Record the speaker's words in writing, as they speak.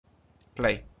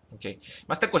Play. Okay.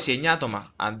 Είμαστε 29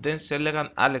 άτομα. Αν δεν σε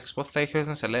έλεγαν Άλεξ, πώς θα ήθελες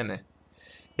να σε λένε?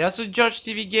 Γεια σου George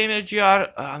TV Gamer GR.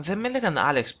 Αν δεν με έλεγαν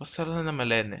Άλεξ, πώς θα λένε να με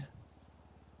λένε?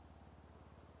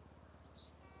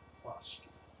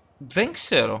 Δεν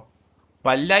ξέρω.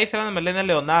 Παλιά ήθελα να με λένε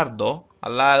Λεωνάρντο,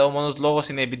 αλλά ο μόνος λόγος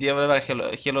είναι επειδή έβλεπα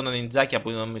χελονονιτζάκια που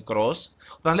είναι ο μικρός.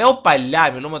 Όταν λέω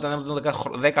παλιά, μιλούμε όταν ήμουν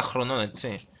 10 χρονών,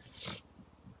 έτσι.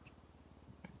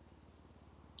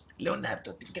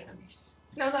 Λεωνάρντο, τι κάνεις?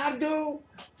 Λεωνάρντο!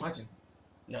 Μάτσιν.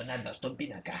 Λεωνάρντο, στον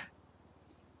πίνακα.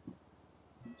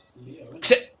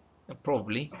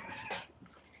 Probably.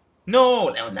 No,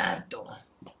 Leonardo.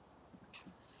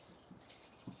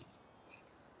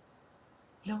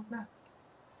 Leonardo.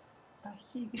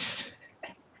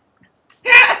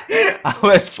 I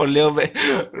went for a little bit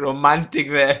romantic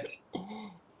there.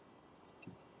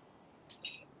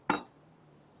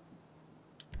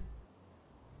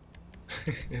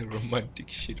 Romantic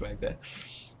shit right there.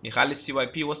 Mihalis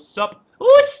CYP, what's up?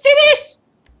 Oh, it's Dennis!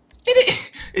 It's Dennis!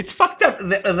 It's fucked up.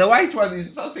 The white one is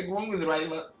something wrong with the right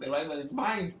one. The right one is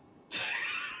mine.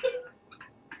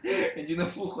 And you know,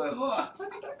 come on.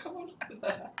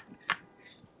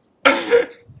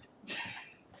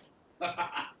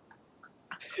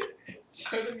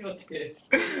 Show them your tears.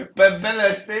 Bella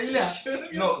Stella?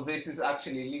 No, this is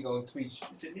actually illegal on Twitch.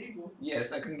 Is it legal? Yes,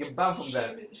 I can get banned from that.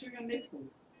 Show your nipple.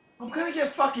 I'm gonna get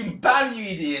fucking banned, you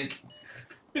idiot!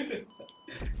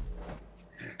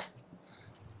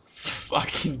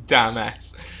 Fucking dumbass.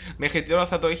 Μέχρι την ώρα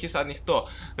θα το έχεις ανοιχτό.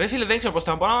 Ρε φίλε, δεν ξέρω πως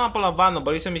θα μπορώ να απολαμβάνω.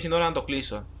 Μπορεί σε μισή ώρα να το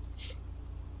κλείσω.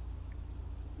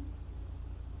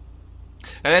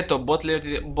 Ρε, το bot λέει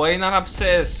ότι μπορεί να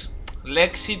γράψεις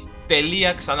λέξη,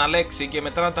 τελεία, ξαναλέξη και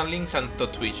μετά να τα links το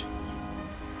Twitch.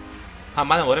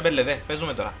 Αμάνα μου, ρε μπελεδέ,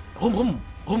 παίζουμε τώρα. Ρουμ.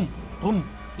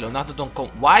 Leonardo don't come.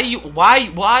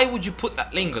 Why would you put that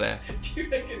link there? Do you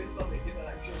reckon it's something? Is that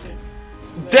actually a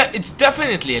link? It's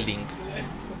definitely a link.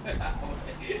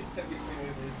 Let me see what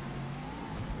it is.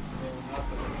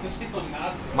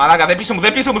 Leonardo. Μαλάκα, δεν πίσω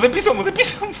μου.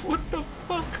 What the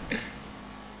fuck?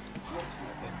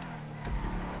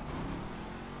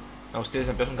 Να μου στείλεις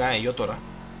να πιάσουν κανένα γιο τώρα.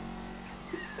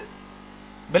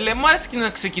 Μπελέ, μου άρεσε και να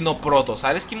ξεκινώ πρώτος.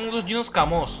 Αρέσει και μου ούτως γίνω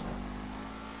σκαμός.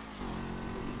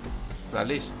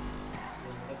 Λαλείς.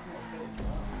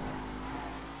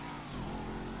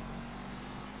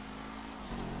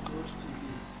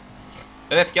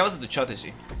 Ρε, θυκιάβαζε το chat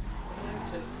εσύ.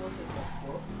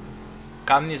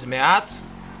 Κάνεις με add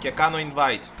και κάνω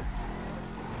invite.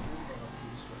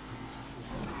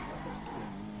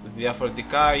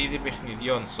 Διαφορετικά είδη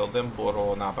παιχνιδιών, so δεν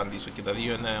μπορώ να απαντήσω και τα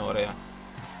δύο είναι ωραία.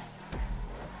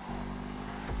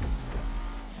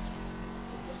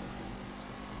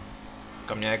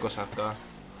 Καμιά 20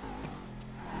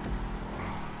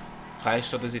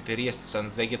 Ευχαριστώ τις εταιρείες της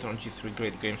Anze και των G3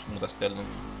 Great Games που μου τα στέλνουν.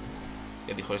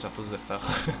 Γιατί χωρίς αυτούς δεν θα έχω.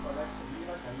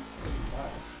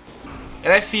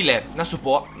 Ρε φίλε, να σου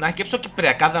πω, να αρκέψω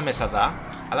κυπριακά δα μέσα δα.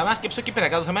 Αλλά να αρκέψω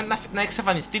κυπριακά το θέμα είναι να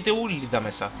εξαφανιστείτε όλοι δα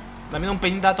μέσα. Να μείνουν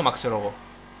 50 άτομα ξέρω εγώ.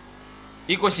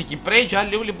 20 Κυπρέοι και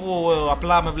άλλοι όλοι που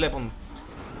απλά με βλέπουν.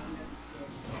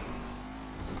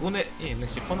 Ναι,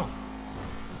 συμφωνώ.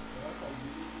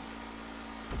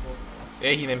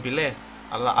 Έγινε μπιλέ,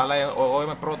 αλλά εγώ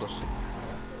είμαι πρώτος.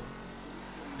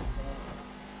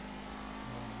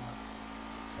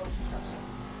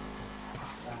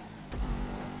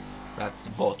 That's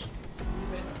bot.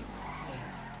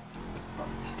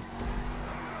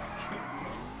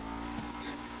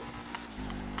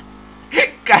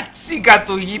 Κατσίκα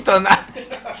του γείτονα.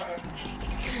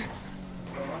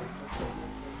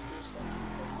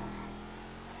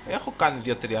 Έχω κάνει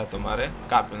 2-3 άτομα ρε,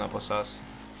 κάποιον από εσάς.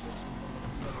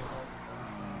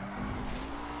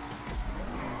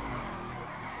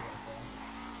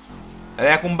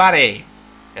 Ρε κουμπάρε.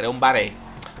 Ρε κουμπάρε.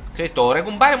 Ξέρεις το ρε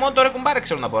κουμπάρε, μόνο το ρε κουμπάρε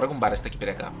ξέρω να πω. Ρε κουμπάρε στα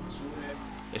κυπριακά.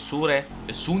 Εσού ρε,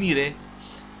 εσούνι ρε.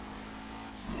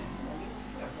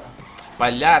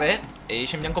 Παλιά ρε,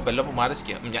 είχε μια κοπελό που μου άρεσε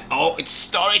και Oh, it's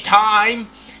story time!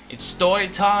 It's story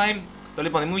time! Το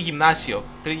λοιπόν, ήμουν γυμνάσιο.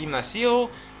 Τρίτη γυμνασίου,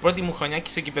 πρώτη μου χρονιά και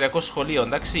σε κυπριακό σχολείο,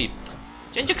 εντάξει.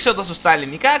 Και δεν ξέρω τα σωστά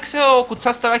ελληνικά, ξέρω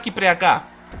κουτσάς τώρα κυπριακά.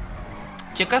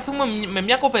 Και κάθομαι με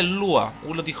μια κοπελούα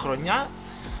όλη τη χρονιά.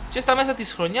 Και στα μέσα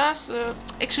της χρονιάς,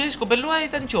 έξω η κοπελούα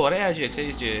ήταν και ωραία και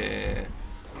ξέρεις και...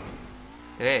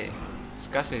 Ρε,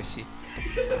 σκάσε εσύ.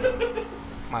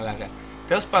 Μαλάκα.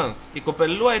 Τέλος πάντων, η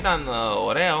κοπελούα ήταν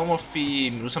ωραία,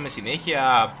 όμορφη, μιλούσαμε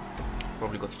συνέχεια.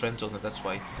 Probably got friends on it, that's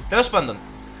why. Τέλος πάντων,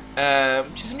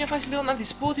 και σε μια φάση λέω να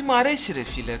της πω ότι μου αρέσει ρε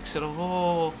φίλε, ξέρω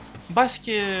εγώ, μπας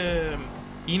και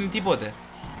γίνει τίποτε.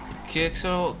 Και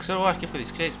ξέρω εγώ αρκεύω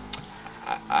της, ξέρεις,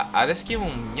 αρέσει και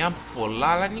μου μια πολλά,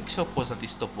 αλλά δεν ξέρω πώς να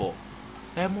της το πω.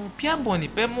 Ποια μπόνι,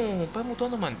 πέ μου το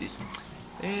όνομα της.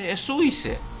 Εσού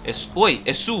είσαι. Όχι,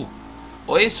 εσού.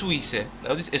 Όχι εσού είσαι.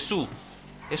 Δηλαδή εσού.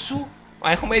 Εσού.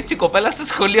 Μα έχουμε έτσι κοπέλα στο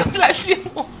σχολείο, δηλαδή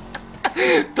μου.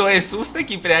 Το εσού στα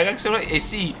κυπριακά ξέρω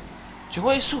εσύ. Κι εγώ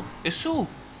εσού.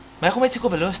 Μα έχουμε έτσι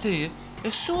κοπέλα,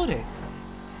 εσού ρε.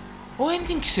 Όχι, δεν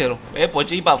την ξέρω.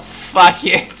 Ποτέ είπα fuck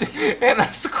it. Δεν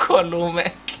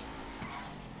ασχολούμαι.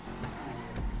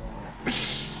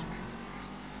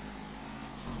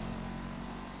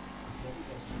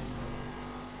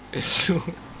 Εσού.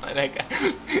 Μαράκα.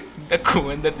 Τα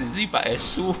κουμέντα της είπα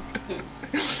εσού.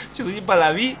 Και του είπα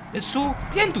λαβή εσού.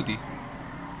 Ποια είναι τούτη.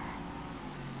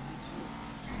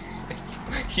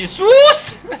 Ιησούς.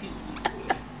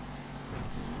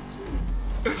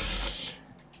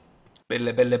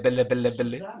 Μπέλε.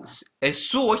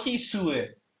 Εσού, όχι Ιησού,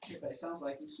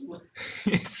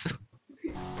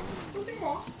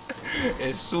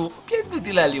 Εσού. Ποια είναι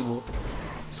τούτη λαλή μου.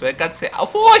 Σου έκατσε,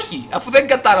 αφού όχι, αφού δεν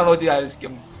κατάλαβα ότι άρεσκε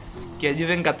μου. Και έτσι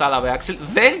δεν κατάλαβε, Axel,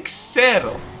 δεν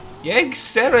ξέρω. Δεν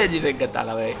ξέρω γιατί δεν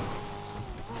κατάλαβε.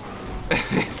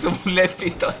 Σου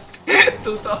βλέπει το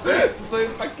τούτο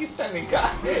είναι πακιστανικά.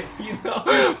 Είναι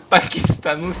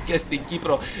πακιστανούθια στην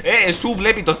Κύπρο. Σου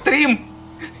βλέπει το stream.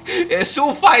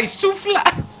 Σου φάει σούφλα.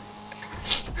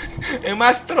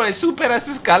 Εμάς τρώει, σου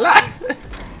πέρασες καλά.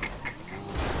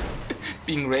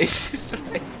 Being racist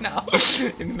right now.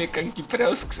 Είμαι καν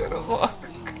Κυπρέος, ξέρω εγώ.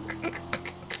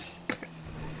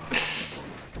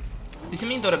 Τι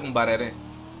σημαίνει τώρα κουμπάρε ρε.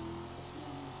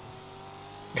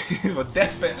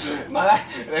 Whatever. Μαλά,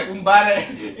 ρε κουμπάρε.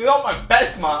 You know my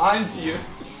best man, aren't you?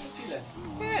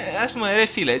 Ας πούμε ρε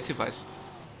φίλε, έτσι φάση.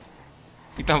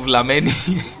 Ήταν βλαμμένη.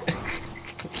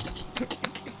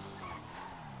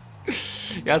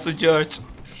 Γεια σου George.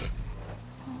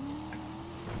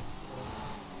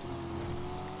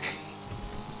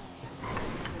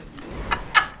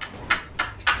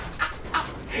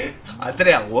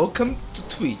 Αντρέα, welcome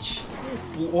to Twitch.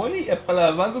 Που όλοι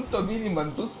επαναλαμβάνουν το μήνυμα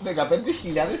τους 15.000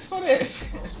 φορές.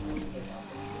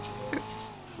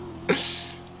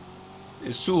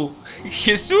 Ιησού.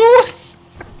 Ιησούς!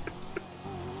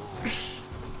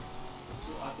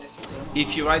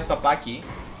 If you write παπάκι,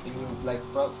 like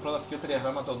πρώτα 2-3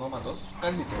 γράμματα ονόματος, σου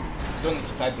κάνει το. You don't need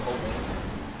to type the whole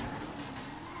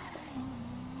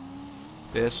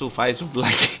name. Σου φάει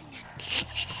σουβλάκι.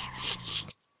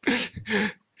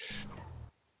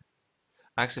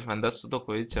 Axel, φαντάσου το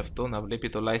κορίτσι αυτό να βλέπει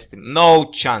το livestream. No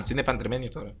chance, είναι παντρεμένη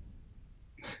τώρα.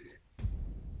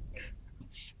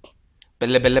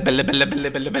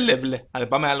 Μπελε. Αλλά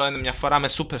πάμε άλλο μια φορά με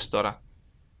supers τώρα.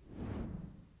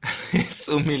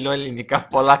 Σου μιλώ ελληνικά,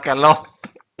 πολλά καλό.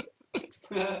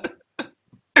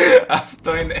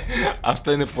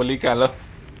 Αυτό είναι πολύ καλό.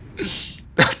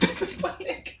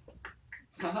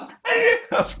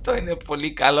 Αυτό είναι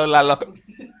πολύ καλό, λαλό.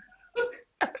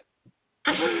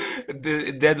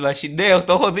 Dead Machine. Ναι,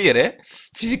 το έχω δει ρε.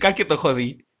 Φυσικά και το έχω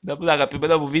δει. Είναι από τα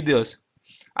αγαπημένα μου βίντεο.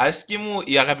 Αρέσκει μου,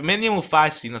 η αγαπημένη μου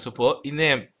φάση, να σου πω,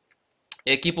 είναι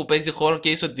εκεί που παίζει χώρο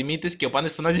και είσαι ο Δημήτρης και ο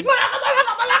Πάνες φωνάζει μαλάκα.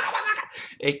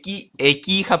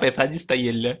 Εκεί είχα πεθάνει στα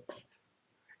γελιά.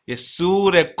 Εσού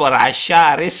ρε κορασιά,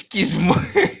 αρέσκεις μου.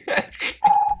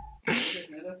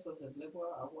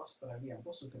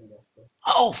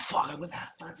 Oh fuck, I'm gonna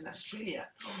have fans in Australia.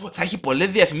 Θα έχει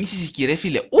πολλές διαφημίσεις εκεί ρε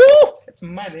φίλε. That's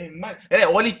money.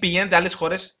 Όλοι πηγαίνετε άλλες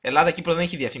χώρες. Ελλάδα, Κύπρο δεν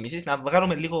έχει διαφημίσεις. Να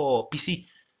βγάλουμε λίγο PC.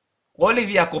 Όλοι οι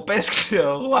διακοπές, ξέρω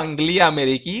εγώ, Αγγλία,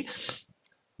 Αμερική.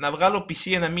 Να βγάλω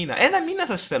PC ένα μήνα. Ένα μήνα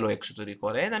θα σου θέλω εξωτερικό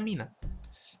ρε, ένα μήνα.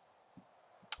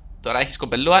 Τώρα έχεις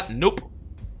κοπελούα, nope.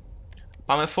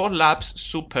 Πάμε 4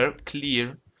 laps, super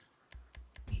clear.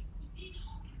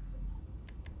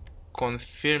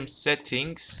 Confirm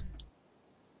settings.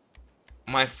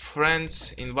 My friends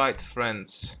invite friends.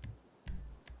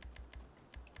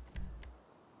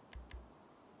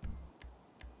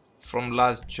 From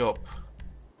last job.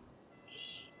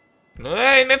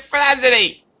 Με φράζερε!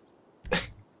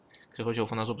 Ξέρω και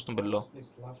φωνάζω όπως τον πελό.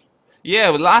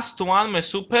 Yeah, last one με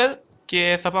super.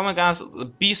 Και θα πάμε κανένα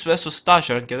Beast vs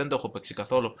Stasher και δεν το έχω παίξει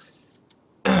καθόλου.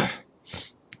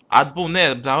 Adbu, ναι,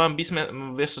 θα πάμε Beast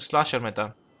vs Slasher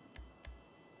μετά.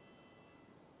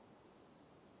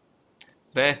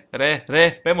 Ρε,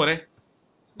 πέ μου ρε.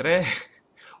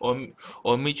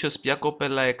 Ο Μίτσος ποια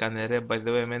κοπέλα έκανε ρε, by the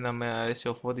way, εμένα με αρέσει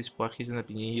ο Φώτης που αρχίζει να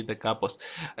πνιγείται κάπως.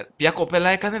 Ποια κοπέλα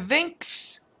έκανε, δεν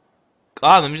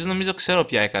νομίζω ξέρω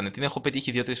ποια έκανε, την έχω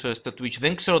πετύχει 2-3 φορές στο Twitch,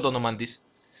 δεν ξέρω το όνομα της.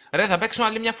 Ρε, θα παίξουμε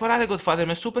άλλη μια φορά ρε Godfather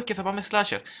με Super και θα πάμε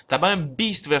Slasher. Θα πάμε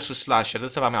Beast vs Slasher, δεν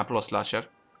θα πάμε απλό Slasher.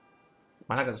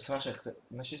 Μαλάκα το Slasher,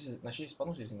 να σχέσεις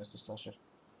πάνω σχέσεις μες στο Slasher.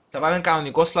 Θα πάμε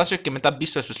κανονικό Slasher και μετά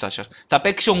Beast vs Slasher. Θα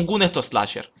παίξει ο Γκούνε το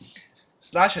Slasher.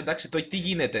 Slash, εντάξει, το τι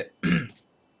γίνεται.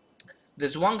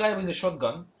 There's one guy with a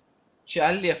shotgun και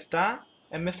άλλοι 7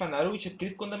 με φαναρού και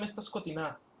κρύφκονται μέσα στα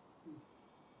σκοτεινά.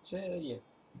 Και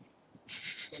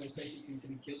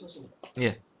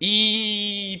yeah. Ή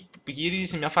γυρίζει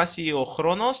σε μια φάση ο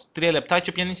χρόνος, 3 λεπτά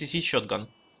και πιάνεις εσύ shotgun.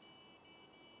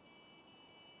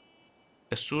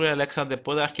 Εσύ ρε Αλέξανδρε,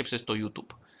 πότε άρχιψες στο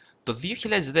YouTube? Το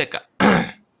 2010.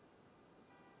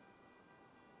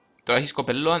 Τώρα έχεις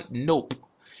κοπελό? Nope.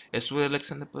 Εσύ ρε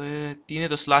Αλέξανδρε, τι είναι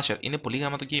το slasher? Είναι πολύ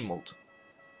γάμα το game mode.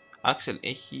 Axel,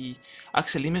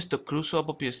 Axel, είμαι στο crew σου,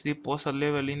 αποποιωστεί πόσα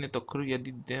level είναι το crew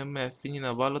γιατί δεν με αφήνει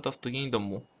να βάλω το αυτοκίνητο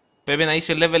μου. Πρέπει να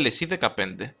είσαι level εσύ 15.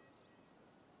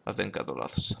 Αν δεν κάνω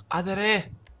λάθος. Άντε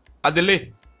ρε! Άντε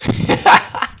λέ!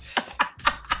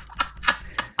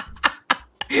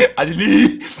 Άντε λέ!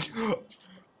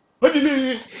 Άντε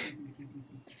λέ!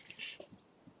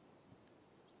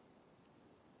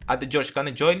 Άντε George,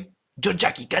 κάνε join.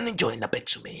 Georgiaki, κάνε join να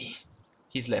παίξουμε.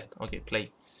 He's left. Okay, play.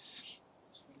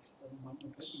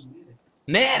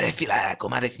 Ναι ρε φιλαράκο,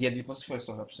 μ' αρέσει γιατί πόσες φορές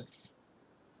το έγραψε.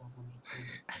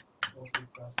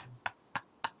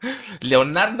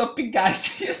 Leonardo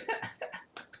Picasso.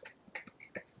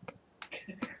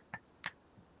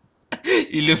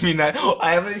 Illuminati.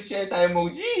 I appreciate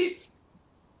emojis.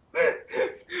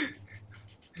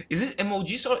 Is this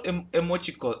emojis or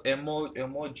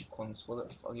emojicons? What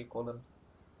the fuck you call them?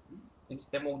 Is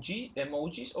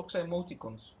emojis or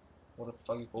emoticons? What the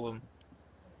fuck you call them?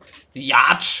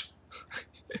 Yacht!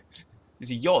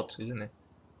 It's a yacht, isn't it?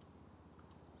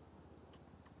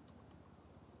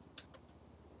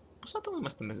 Πόσα άτομα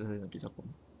είμαστε μέσα στην πίσω ακόμα?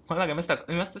 Μάλακα,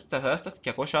 είμαστε στα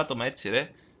 200 άτομα έτσι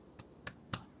ρε.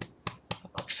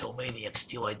 Axelmaniacs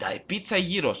till I die. Πίτσα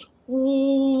γύρος.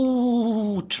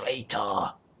 Uuuu,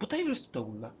 traitor. Πού τα ήβρες τα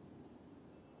ούλα?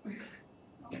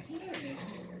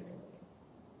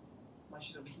 Μα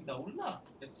εσύ τα βρίσκει τα ούλα,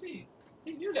 έτσι? You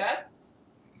knew that?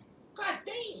 God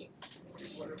damn.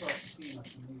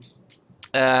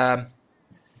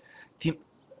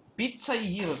 Πίτσα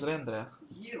γύρος ρε Άντρεα.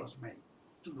 Γύρος με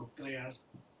τσουροκρέας.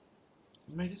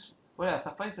 Ωραία,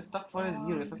 θα φάεις 7 φορές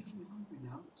γύρω.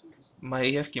 Μα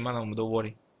η και η μάνα μου, don't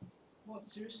worry. What,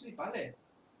 seriously, πάλε?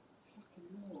 Fucking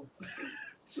no.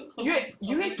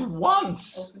 You ate once!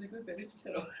 Ως είναι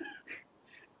περίπτερο.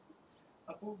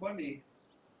 Από μπάνι.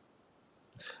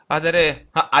 Άντε ρε.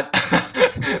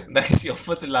 Εντάξει,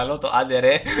 όποτε λαλώ το άντε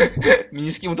ρε. Μην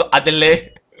ίσκει μου το άντε λέ.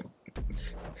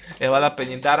 Έβαλα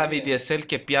 50 VDSL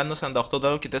και πιάνω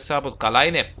 $48 και 4 από το καλά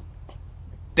είναι.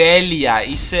 Τέλεια,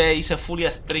 είσαι full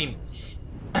stream.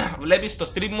 Βλέπεις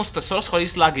το stream μου στο source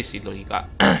χωρίς lag εσύ λογικά.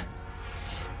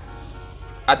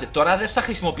 Άντε, τώρα δεν θα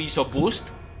χρησιμοποιήσω boost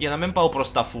για να μην πάω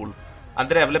προς τα full.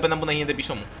 Αντρέα, βλέπε να μου να γίνεται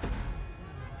πίσω μου.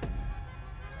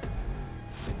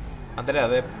 Αντρέα,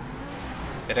 δε.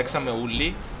 Ρέξαμε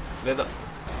ούλοι. Δεν το...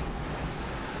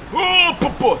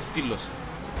 Πω, στήλος.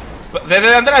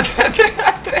 Δε, Αντρέα.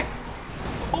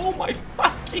 Oh my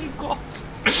fucking god.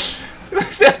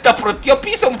 Τα προτιώ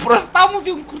πίσω μου, μπροστά μου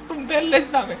διούν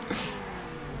κουρτουμπέλες να με.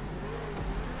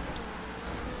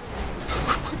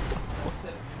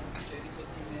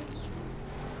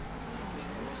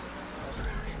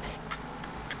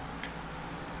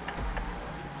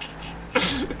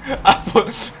 Από...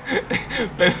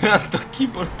 Πρέπει να το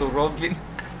keyboard του Robin.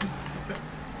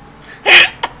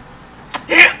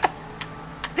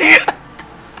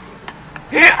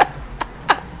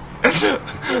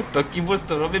 Το keyboard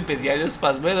του Robin, παιδιά, είναι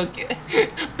σπασμένο και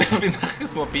πρέπει να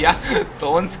χρησιμοποιεί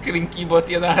το on-screen keyboard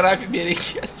για να γράφει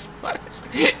μερικές φορές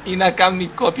ή να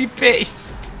κάνει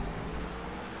copy-paste.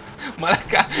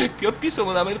 Μαλάκα, πιο πίσω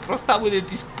μου να μένει μπροστά μου είναι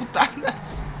της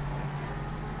πουτάνας.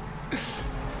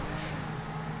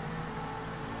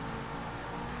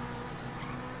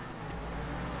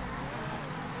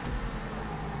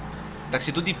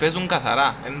 Εντάξει, τούτοι παίζουν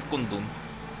καθαρά, δεν κοντούν.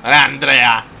 Ρε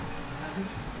Ανδρέα!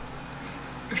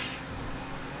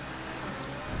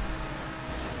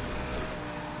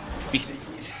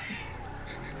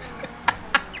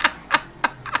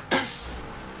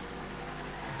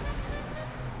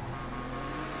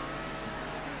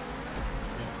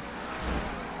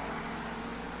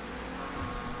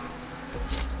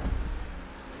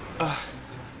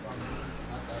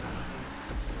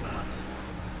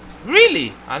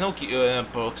 Really? Ναι,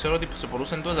 ξέρω ότι σε πολλούς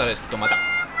δεν τους αρέσει το ματά.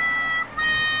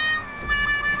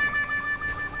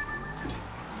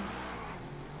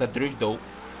 The drift though.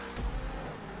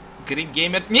 Greek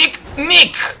gamer. Nick!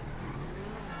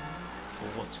 For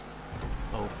what?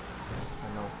 Oh, I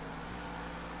know.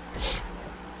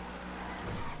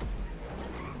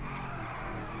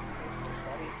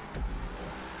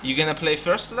 You gonna play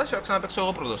first slasher? Ξαναπαίξω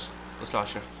εγώ πρώτος το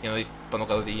slasher για να δεις πάνω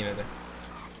κάτω τι γίνεται.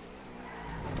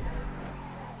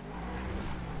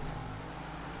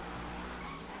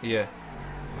 Yeah.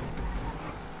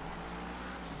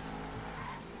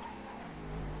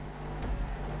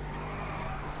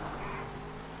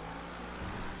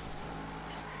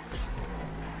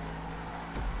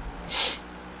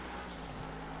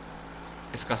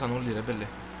 Εσκάσαν όλοι ρε μπέλε.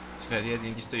 Συγχαρητήρια την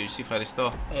νίκη στο UFC,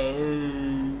 ευχαριστώ.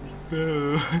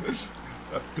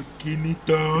 Απ' το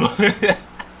κινητό.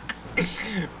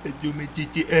 Παίζουμε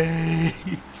GTA.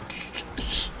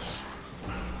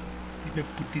 Είναι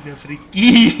από την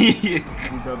Αφρική.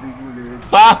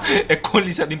 Πα!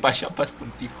 Εκόλλησα την πασιάπα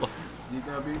στον τοίχο.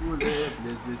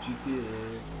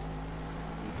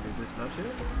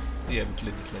 Τι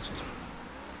έπιπλε τη σλάσσερ.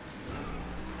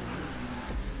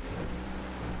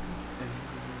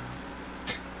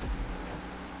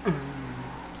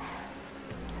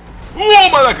 Ω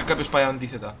μαλάκα, κάποιος πάει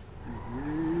αντίθετα.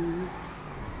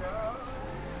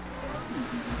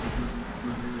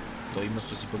 Το είμαι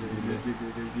στο συμπολιτήλε.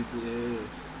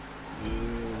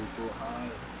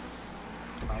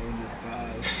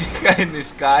 High in the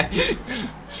sky.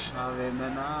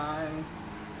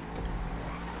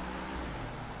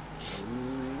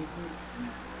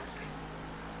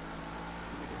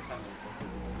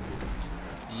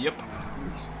 Yep.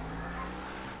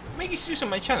 Make it serious on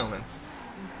my channel, man.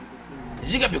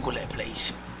 Zigabigule plays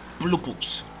Blue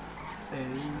Poops.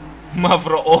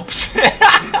 Mavro Ops.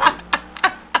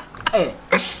 Hey,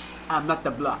 I'm not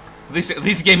the block.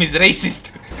 This game is racist.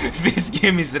 This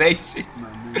game is racist.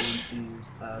 My name is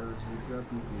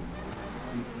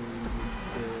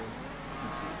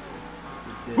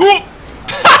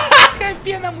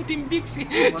Πιένα μου την πήξη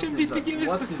και μπήκε μες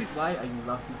στο στυλ. Why are you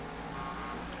laughing?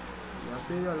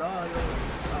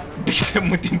 Πήξε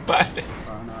μου την πάλι.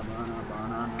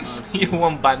 You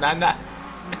want banana?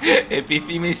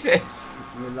 Επιθύμησες.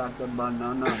 We like the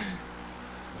bananas.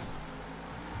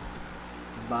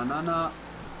 Banana.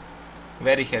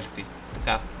 Very healthy.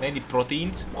 Got many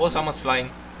proteins. Oh, someone's flying.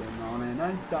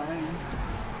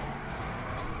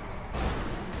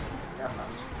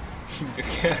 The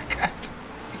haircut.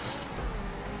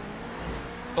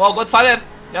 Oh, Godfather!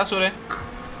 Γεια σου ρε.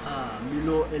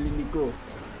 Μιλώ ελληνικό.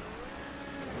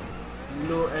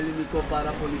 Μιλώ ελληνικό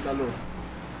πάρα πολύ καλό.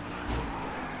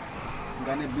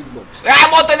 Κάνε beatbox.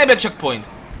 Μότα είναι με checkpoint.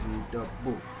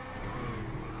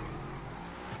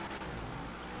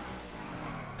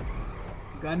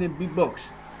 Κάνε beatbox.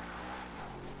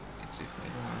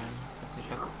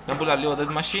 Να πουλά λίγο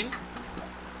dead machine.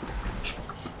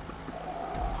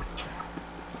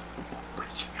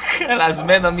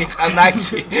 Χαλασμένο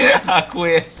μηχανάκι.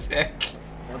 Ακούεσαι.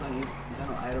 Όταν ήταν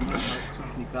ο Iron Man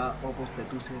ξαφνικά όπως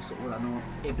πετούσε στο ουρανό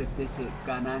έπεφτε σε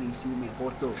κανένα νησί με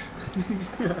χόρτο.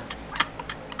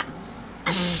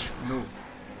 No.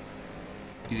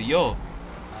 Is it yo?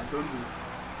 I told you.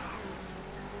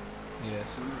 Yes.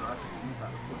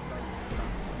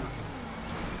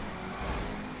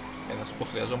 Να σου πω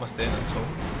χρειαζόμαστε έναν τσό.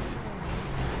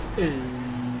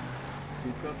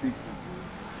 Ζήκα πίκου.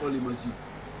 Όλοι μαζί.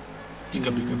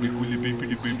 Ζήκα πίκα πίκουλη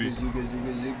μπίπιλι μπίπι.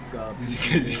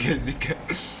 Ζήκα ζήκα ζήκα.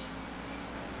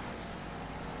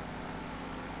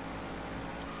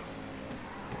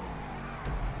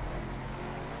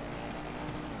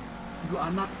 Lu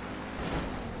anak.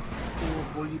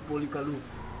 Πολύ πολύ καλό.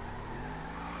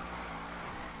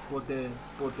 Πότε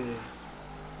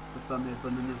θα πάμε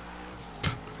μπανάνα.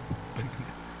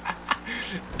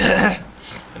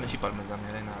 Δεν έχει παρμεζάν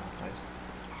ρε να πάει.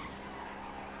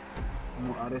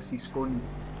 Μου αρέσει η σκόνη.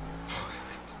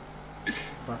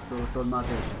 Πας στο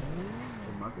τολμάτες.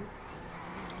 Τολμάτες?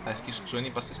 Αρέσκει σου ξένοι,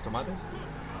 πας στις τομάτες.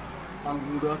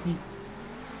 Αγγουράκι.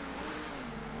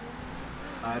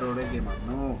 Iron Reggaeman,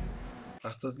 no.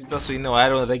 Αυτός δίπλα σου είναι ο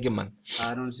Iron Reggaeman.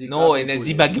 No, είναι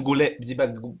Ζιμπαγκιγκουλέ.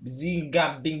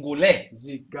 Ζιγκαμπιγκουλέ.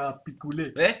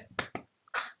 Ζιγκαπικουλέ.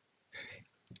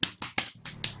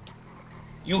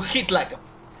 You hit like...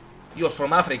 You're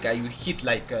from Africa, you hit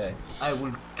like... I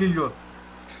will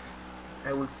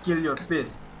kill your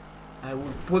face. I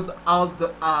will put out the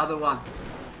other one.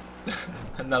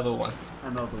 Another one.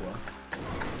 Another one.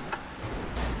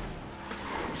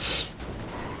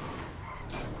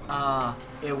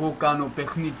 Εγώ κάνω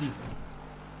παιχνίδι.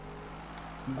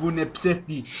 Γκούνε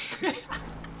ψεύτη.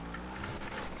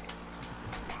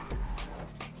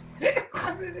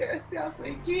 Αν στη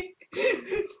Αφρική,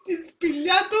 στη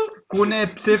σπηλιά του. Κούνε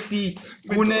ψεύτη.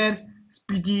 Κούνε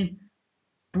σπίτι.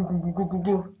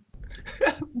 Πουκουκουκουκου.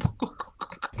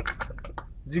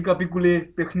 Ζήκα πίκουλε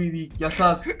παιχνίδι για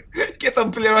σας. Και τον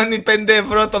πληρώνει 5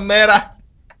 ευρώ το μέρα.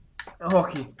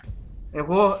 Όχι.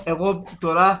 Εγώ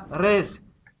τώρα ρες.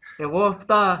 Εγώ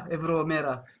 7 ευρώ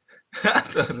μέρα.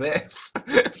 Το ρες.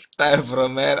 7 ευρώ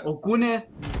μέρα. Ο Κούνε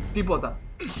τίποτα.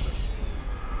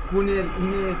 Γκούνερ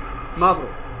είναι μαύρο.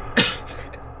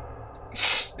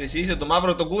 Εσύ είσαι το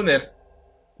μαύρο το Γκούνερ.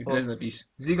 Τι θες να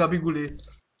πεις? Ζήκα πίκουλε.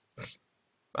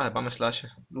 Πάμε, πάμε slasher.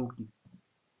 Όχι.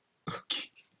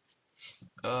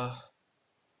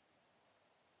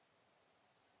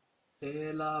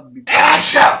 Έλα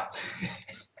μπικούλα.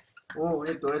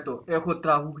 Έτο. Έχω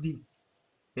τραγούδι.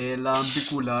 Έλα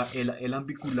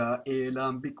μπικούλα.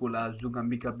 Ζούγκα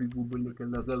μπίκα μπικούλα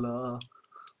καλά.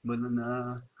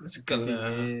 Μπανανά.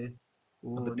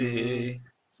 Όνε.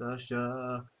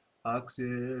 Σάσα.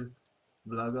 Axel.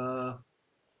 Βλάγα.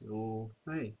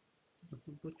 Hey.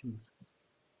 Πότσι μας.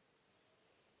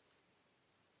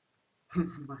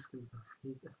 Μάσκα τα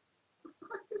φύγα.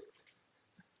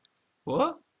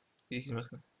 What?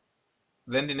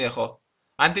 Δεν την έχω.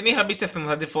 Αν την είχα πίστευτε μου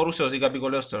θα τη φορούσε ο Ζήκα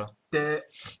Πικολέος τώρα.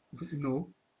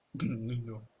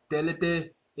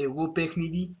 Θέλετε εγώ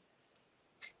παιχνίδι.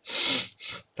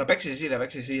 Θα παίξεις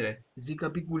εσύ ρε.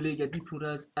 Ζήκα Πικουλέ γιατί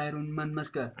φοράς Iron Man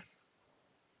μάσκα.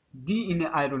 Τι είναι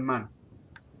Iron Man?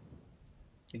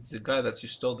 It's the guy that you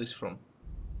stole this from.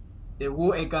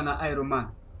 Εγώ έκανα Iron Man.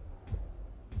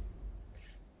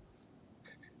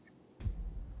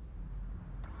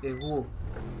 Εγώ.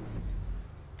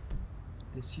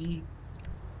 Εσύ.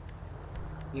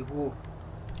 Εγώ.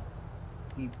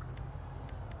 Τι.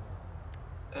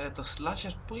 Το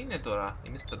slasher που είναι τώρα?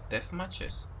 Είναι στα death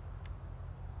matches?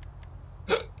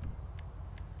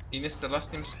 Είναι στο last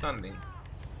team standing.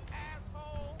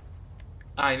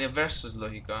 Α, είναι versus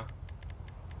λογικά.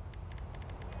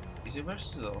 Is it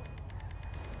versus though?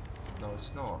 No,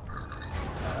 it's not.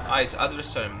 It's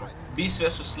adversary mode. Beast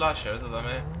versus slasher, το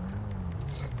δάμε.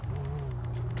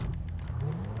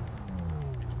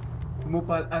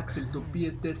 Mobile Axel, το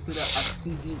PS4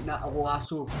 αξίζει να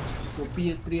αγοράσω. Το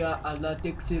PS3 αλλά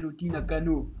δεν ξέρω τι να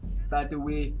κάνω. By the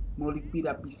way, μόλις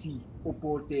πήρα PC,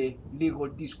 οπότε λίγο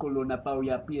δύσκολο να πάω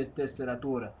για PS4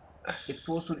 τώρα.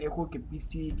 Εφόσον έχω και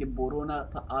PC και μπορώ να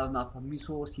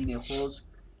αναθαμίσω συνεχώς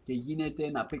και γίνεται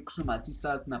να παίξω μαζί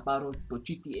σας να πάρω το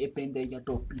GTA 5 για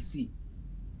το PC.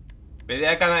 Παιδιά,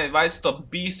 έκανα invite στο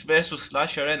Beast vs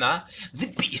Slasher 1. The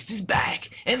Beast is back,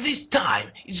 and this time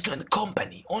it's gonna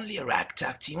accompany only a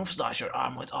ragtag team of Slasher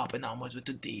armored up and armored with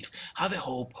the thieves have a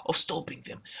hope of stopping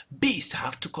them. Beasts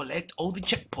have to collect all the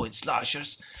checkpoints.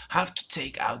 Slashers have to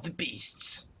take out the beasts.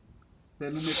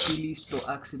 Θέλουμε φίλοι στο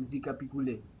Axel Ζήκα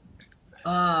Πικουλέ.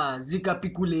 Ζήκα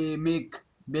Πικουλέ, make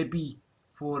baby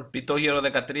for... Πιτό γύρω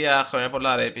 13 χρόνια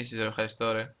πολλά ρε, επίσης ρε,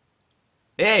 ευχαριστώ ρε.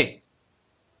 Hey!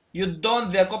 You don't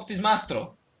διακόπτεις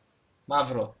μάστρο.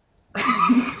 Μαύρο.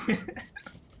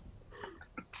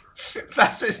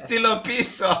 Θα σε στείλω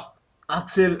πίσω.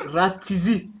 Axel,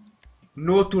 racism.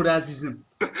 No to racism.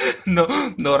 No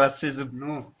racism.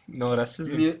 No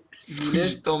racism.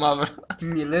 Στο μαύρο.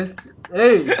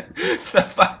 Hey!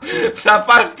 Θα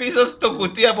πας πίσω στο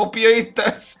κουτί από ποιο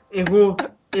ήρθες.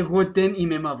 Εγώ δεν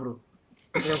είμαι μαύρο.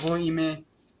 Εγώ είμαι...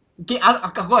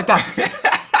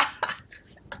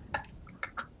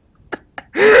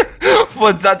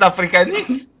 What's that,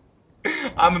 Africanese?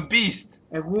 I'm a beast.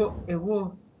 Εγώ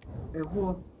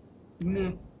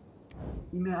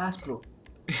είμαι άσπρο.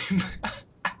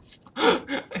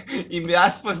 Είμαι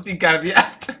άσπρο στην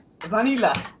καρδιά.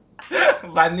 Βανίλα.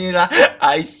 Vanilla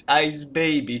ice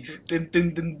baby.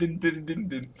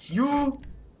 You.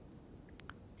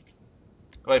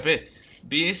 Wait,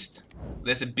 beast.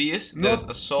 There's a beast. There's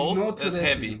assault. There's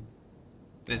heavy.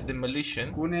 There's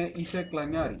demolition. Gunner είσαι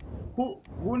κλανιάρι.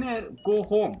 Gunner, go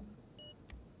home.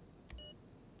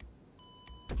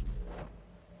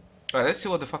 Alright, let's see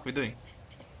what the fuck we're doing.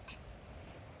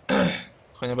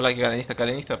 Χρόνια πολλά και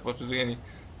καλή νύχτα, πώς το βγαίνει.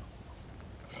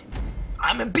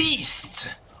 I'm a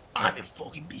beast! I'm a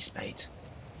fucking beast, mate.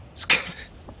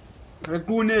 Ρε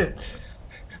Gunner.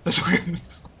 Θα σου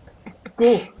γεμίσω.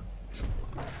 Go.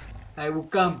 I will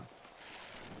come.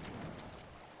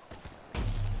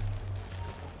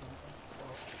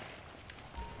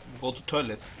 Go to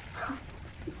toilet.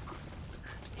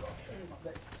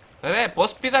 Ρε,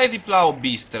 πώς πηδάει διπλά ο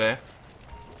beast, ρε.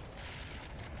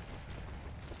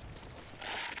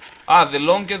 The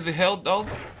longer the held out.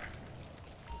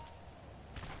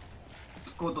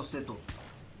 Σκότωσέ το.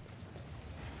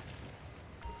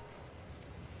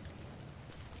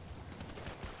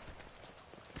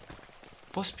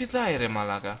 Πώς πηδάει ρε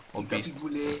μαλάκα ο beast.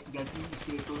 Πικούλε, γιατί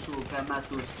είσαι τόσο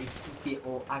γαμάτος εσύ και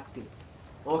ο Axel.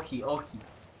 Όχι.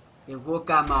 Εγώ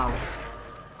καμάω.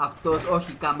 Αυτός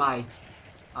όχι καμάει.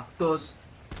 Αυτός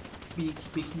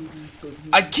παιχνίδι.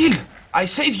 I kill! I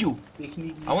save you!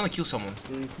 Παιχνίδι. I wanna kill someone.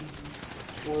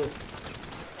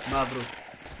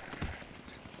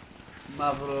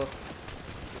 Μαύρο.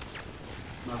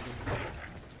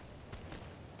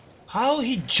 How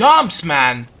he jumps,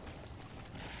 man!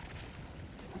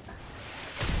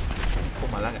 Ω,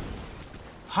 μαλάκα.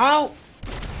 How?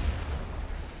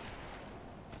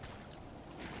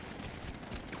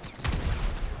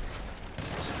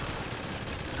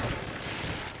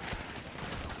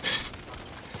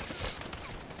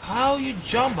 How you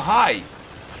jump high?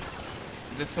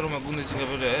 Δεν θέλω με μπούνε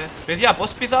ζυγαβέλε, παιδιά,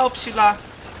 πώς πηδάω ψηλά?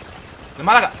 Ναι,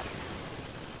 μάλακα.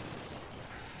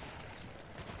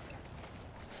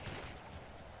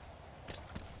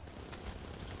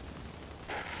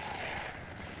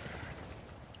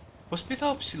 Πώς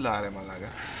πηδάω ψηλά ρε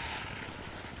μαλάκα?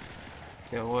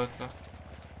 Και εγώ έκανα.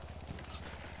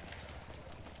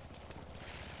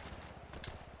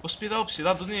 Πώς πηδάω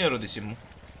ψηλά, τον είναι η ερώτησή μου.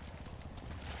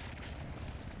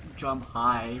 Jump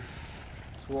high,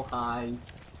 so high,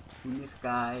 in the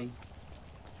sky.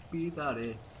 Πήδα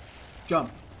ρε. Jump.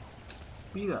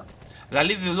 Πήδα.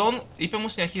 Δηλαδή, είπε μου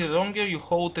στην αρχή, the longer you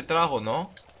hold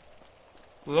τετράγωνο,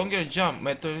 the longer jump,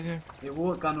 με το...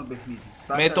 Εγώ κάνω παιχνίδι.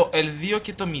 Με το L2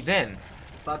 και το 0.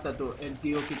 Πάτα το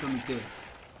L2 και το 0.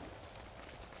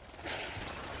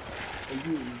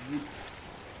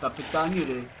 Θα πετάνει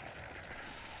ρε.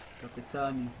 Θα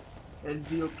πετάνει.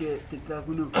 L2 και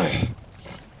τετράγωνο.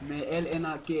 Με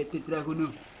L1 και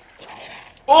τετράγωνο.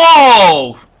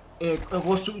 Oh!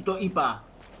 Εγώ σου το είπα.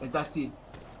 Εντάξει.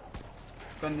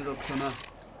 Κάνε το ξανά.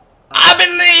 I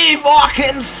believe I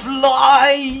can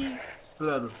fly!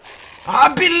 Μπράβο. I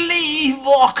believe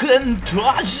I can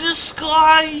touch the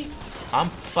sky! I'm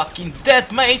fucking dead,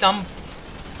 mate, I'm...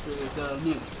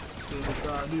 Πετάνει.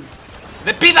 Πετάνει.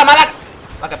 Δεν πήδα, μαλάκα!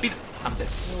 Μαλάκα, πήδα. I'm dead.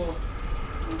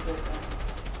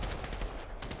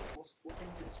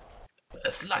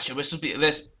 Slasher,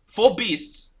 there's 4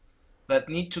 beasts that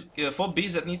need to... 4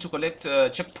 beasts that need to collect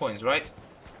checkpoints, right?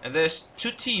 And there's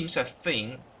 2 teams, I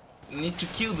think, need to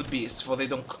kill the beasts before they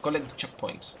don't collect the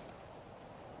checkpoints.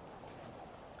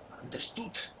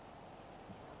 Understood.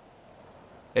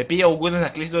 Πήγε ο Γκούδες να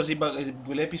κλείσει το ζύμπα,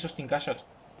 δουλεύει πίσω στην κάσα του.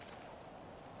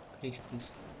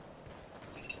 Ρίχτης.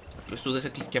 Πλούς του δεν σε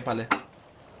κλείθηκε πάλι.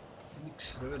 Δεν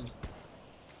ξέρω.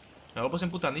 Εγώ πως είναι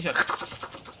πουτανίσια.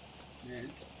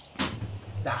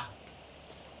 Da.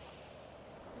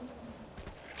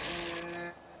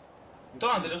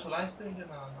 Τώρα να τελειώσω Livestream για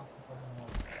να το κάνω.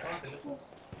 Τώρα να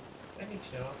τελειώσω. Δεν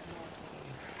ξέρω.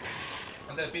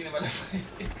 Αν δεν πίνει βάλε.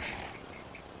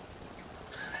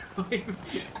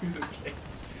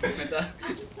 Μετά.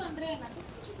 Άκουσες τον Ανδρέα να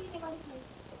παίξει και πήγαινε βάλε.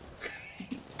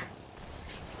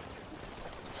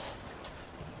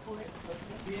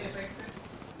 Πήγαινε παίξε.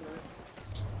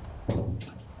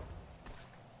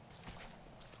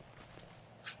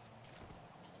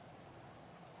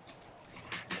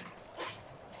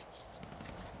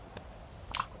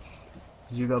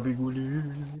 Ζήγα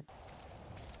πικουλή.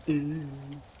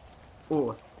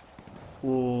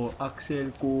 Ο Axel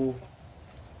κο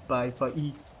πάει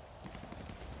φαΐ.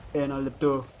 Ένα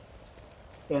λεπτό.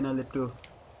 Ένα λεπτό.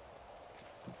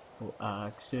 Ο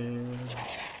Axel.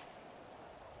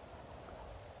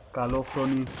 Καλό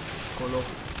χρόνο. Καλό.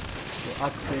 Ο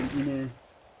Axel είναι.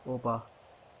 Όπα.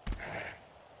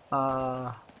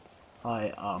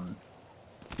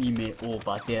 Είμαι ο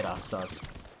πατέρας σας.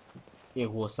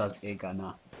 Εγώ σας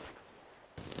έκανα.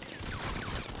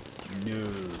 No.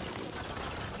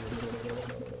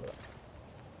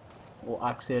 Ο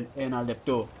Axel ένα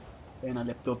λεπτό. Ένα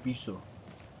λεπτό πίσω.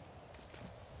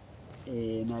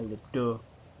 Ένα λεπτό.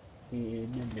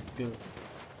 Ένα λεπτό.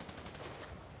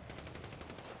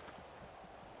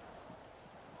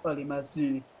 Πάλι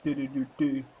μαζί.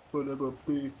 Τυριδουτή.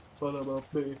 Παλαπαπή.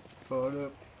 Παλαπαπή.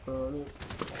 Παλαπαπή.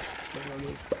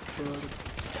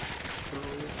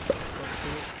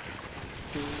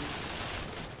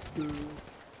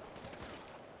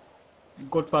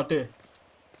 Good party.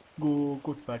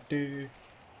 Good party.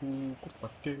 Good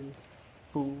party.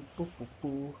 Poo poo poo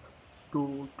poo. Do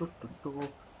do do do.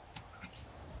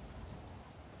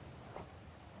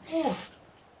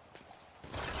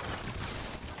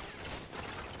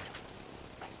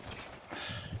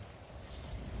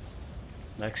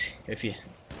 Εντάξει, έφυγε.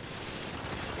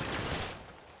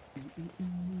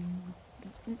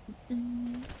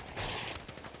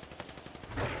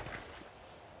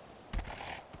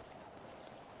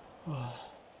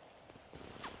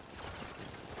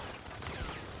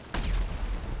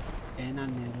 Ένα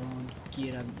νερό,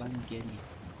 κύρα Βαγγέλη.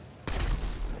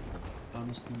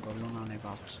 Πάμε στην κολόνα να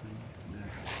ανεβάσουμε.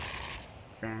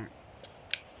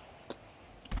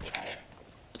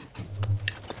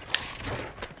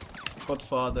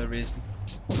 Godfather is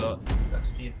blood.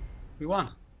 Εντάξει, φύγε. We won.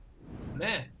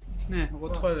 Ναι. Ναι, ο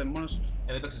Godfather μόνος του.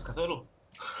 Δεν παίξες καθόλου.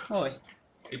 Όχι.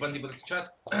 Είπαν τίποτα στο chat.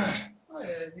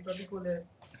 Όχι, είπα τίποτε.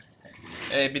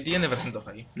 Επειδή είναι βραστό το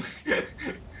φαγί.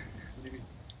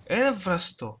 Είναι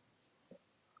βραστό.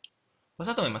 Πώς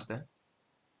άτομα είμαστε?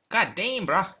 God damn,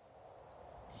 bro.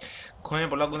 Χρόνια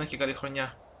πολλά, Γκούνε, και καλή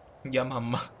χρονιά. Για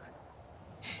μάμα.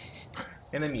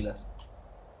 Είναι μίλας.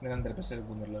 Δεν αντρέπεσαι,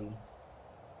 Γκούνε, λόγω.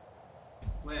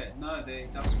 Wait, no,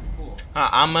 that was before.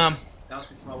 Άμα... That was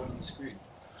before I went on the screen.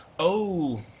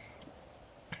 Oh.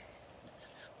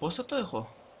 Πώς θα το έχω?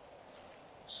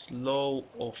 Slow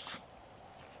off.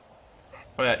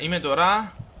 Ωραία, είμαι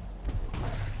τώρα...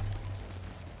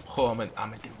 Oh,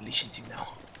 I'm a demolition team now.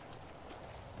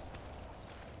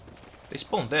 They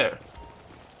spawn there.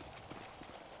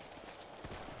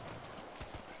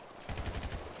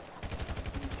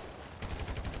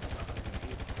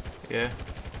 Yeah.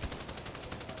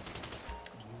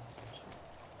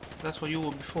 That's what you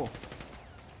were before.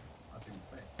 I didn't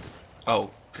play. Oh,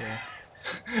 yeah.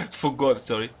 Forgot,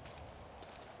 sorry.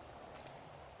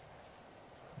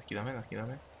 Κοίταμε.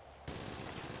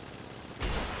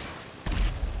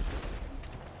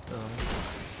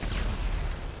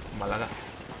 Μαλάκα.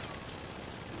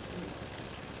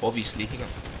 Obviously, hang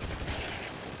on.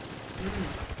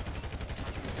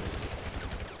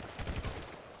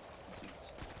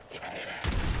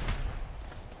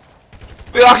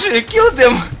 We actually killed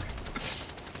them!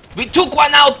 We took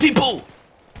one out, people!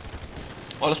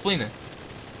 Όλος που είναι?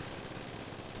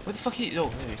 Where the fuck he... Oh,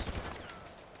 there he is.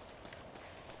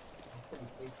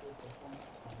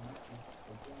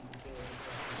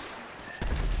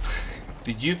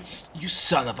 Did you? You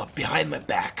son of a... behind my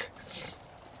back!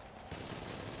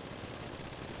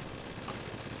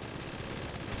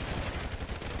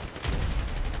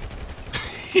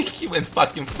 He went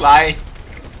fucking flying.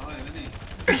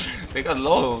 They got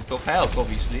loads of health,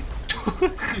 obviously.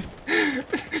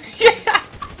 Yeah!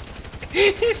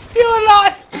 He's still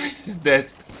alive! He's dead.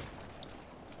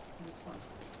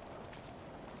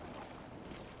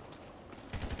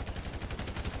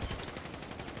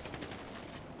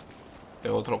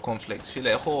 Εγώ τρώω cornflakes. Φίλε,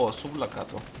 έχω σούβλα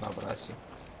κάτω να βράσει.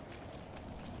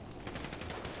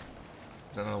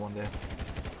 There's another one there.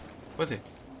 Where's it?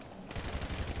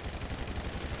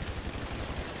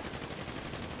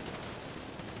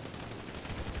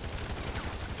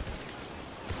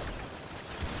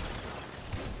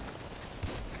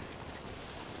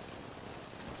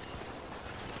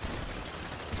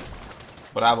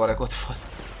 Μπράβο ρε κότφολ.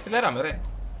 Φιδέραμε ρε.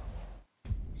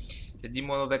 Γιατί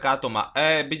μόνο 10 άτομα.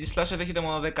 BG Slasher δέχεται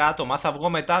μόνο 10 άτομα. Θα βγω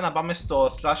μετά να πάμε στο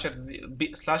Slasher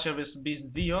vs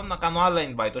Beast 2 να κάνω άλλα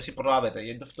invite όσοι προλάβετε.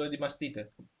 Γιατί αυτό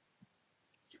ετοιμαστείτε.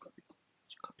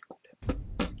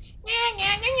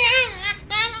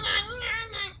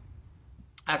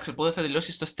 Axel, πότε θα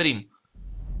τελειώσεις το stream?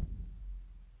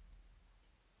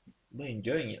 We're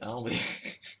enjoying it, aren't we?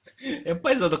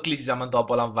 Πες να το κλείσεις άμα το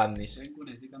απολαμβάνεις. Δεν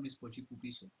κονεθήκαμε στο τσίπου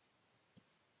πίσω.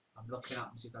 Απλό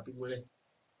κράμε σε καπίκουλε.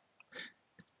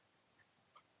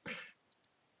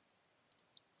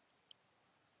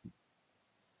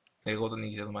 Εγώ τον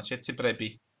νίκησα το μάτσο, έτσι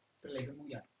πρέπει. Λέγε μου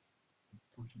για.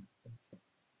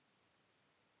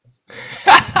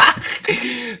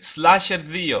 Slasher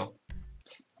 2.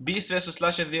 Beast vs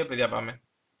Slasher 2, παιδιά, πάμε.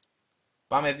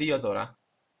 Πάμε 2 τώρα.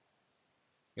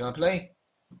 You wanna play?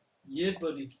 Yeah,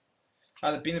 buddy.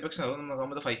 Άντε πήγαινε παίξε να δω να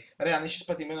κάνουμε το φαΐ. Ρε, αν είσαι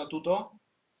πατημένο τούτο.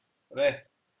 Ρε.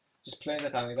 Just play τα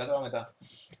κανονικά τώρα μετά.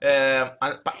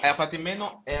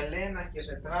 Πατημένο ελένα και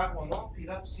τετράγωνο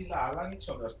πήρα ψηλά, αλλά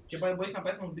ανοίξω όλος. Και μπορείς να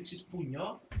πας να μου δείξεις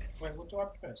πούνιο. Wait, what do I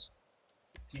press?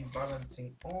 Team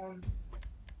balancing on.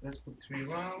 Let's put 3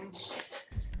 rounds.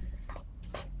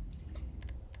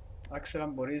 Axel,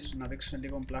 αν μπορείς να δείξουμε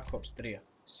λίγο Black Ops 3.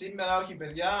 Σήμερα όχι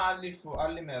παιδιά,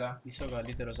 άλλη μέρα. Είσαι ο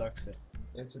καλύτερος Axel.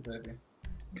 Έτσι πρέπει.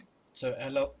 So,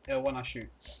 L1 να shoot.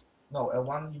 No,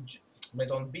 L1 με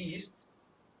τον Beast,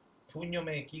 πούνιο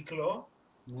με κύκλο.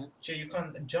 Ναι. Και you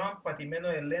can jump πατημένο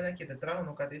ελένα και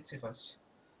τετράγωνο, κάτι έτσι φάση.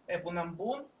 Που να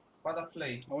μπουν, πάντα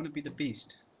play. I want to be the beast.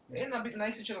 Να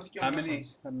είσαι και το θκιό. How many?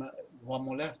 One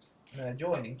more left.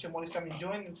 Joining. Και μόλις κάνει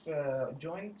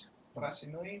joined,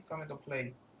 πράσινοι, κάμε το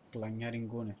play. Πλανιάριν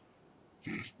γκούνε.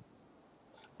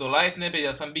 Το live, ναι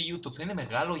παιδιά, θα μπει YouTube. Θα είναι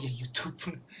μεγάλο για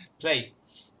YouTube. Play.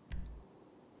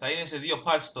 Θα είναι σε 2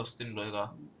 parts το stream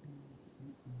λογικά.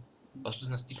 Θα τους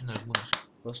να στήσουν αριθμούς.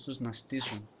 Δώσ' τους να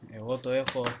στήσουν. Εγώ το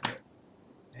έχω...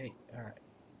 Hey, alright.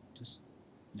 Just...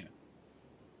 Yeah.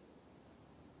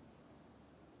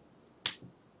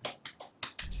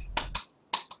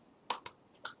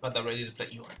 But I'm ready to play.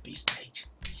 You're a beast, mate.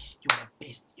 You're a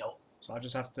beast, yo. So I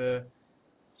just have to...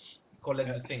 Collect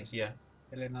the things, yeah.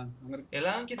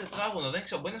 Ελάν και τετράγωνο, δεν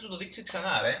ξέρω, μπορεί να σου το δείξει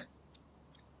ξανά, ρε.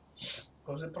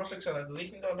 Πρόσεξα να το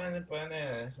δείχνει, αλλά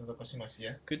είναι εδώ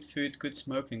σημασία. Good food, good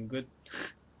smoking, good...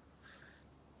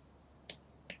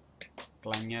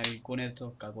 Κλανιάρικο είναι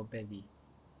το κακό παιδί.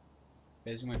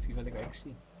 Παίζουμε FIFA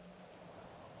 16.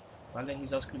 Βάλε,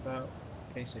 he's asking about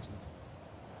Pacer.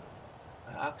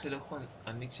 Axel, έχω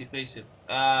ανοίξει Pacer.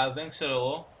 Δεν ξέρω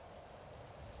εγώ.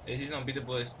 Εσείς να μου πείτε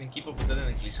πως στην Κύπρο ποτέ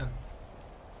δεν κλείσαν.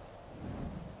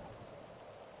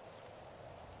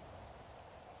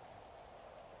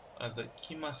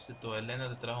 Δοκίμασε το ΛΕΝΕ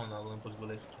τετράγωνο να δούμε πως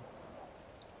βολεύει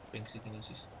πριν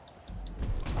ξεκινήσεις.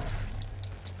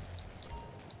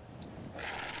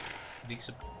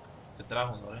 Δείξε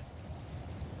τετράγωνο, ρε.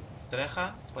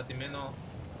 Τρέχα, πατημένο.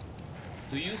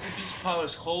 To use the beast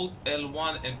powers, hold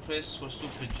L1 and press for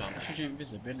super jump. Έχει και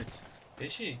invisibility.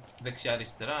 Έχει δεξιά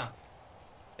αριστερά.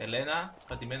 Ελένα,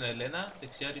 πατημένο Ελένα,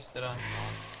 δεξιά αριστερά.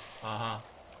 Αχα.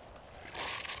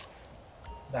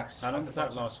 Εντάξει. How long does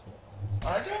that last for?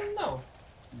 I don't know.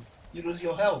 You lose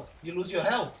your health. You lose your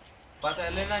health. Πάτα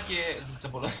Ελένα και...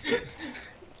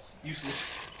 Useless.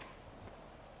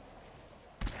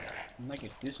 Να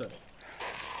κερδίσω, ρε.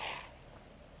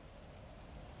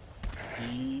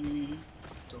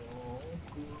 Ζήτω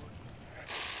κουρ.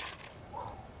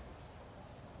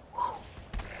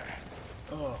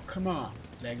 Oh, come on.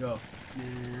 Let go. Na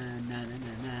na na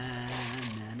na na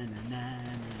na na na na na.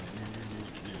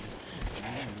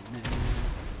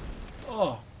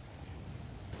 Oh.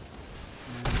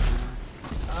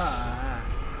 Ah.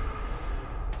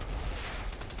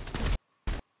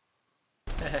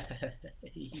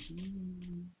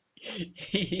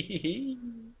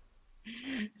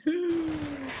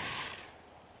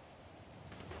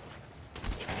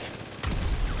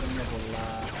 Είναι πολλά.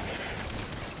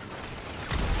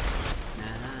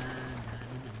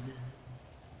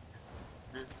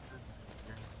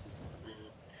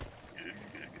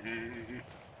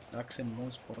 Axel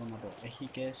όμως μπορώ να πω, έχει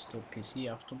και στο PC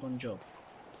αυτόν τον job.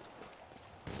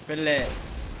 Πέλε.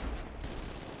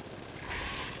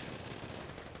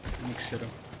 Δεν ξέρω.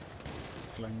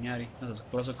 Κλανιάρι, να σας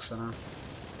κλάσω ξανά.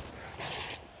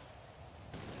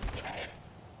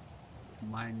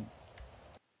 Mine.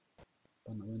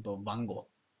 Πάμε να δούμε το Vango.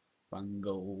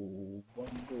 Vango.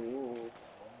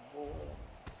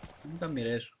 Δεν τα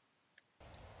μοιρέσω.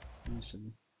 Να σε δω.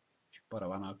 Και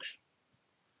παραπάνω action.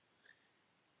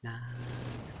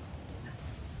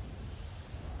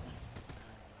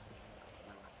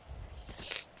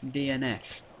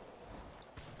 DNF.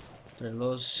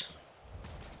 Τρελός.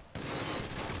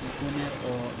 Γκούνερ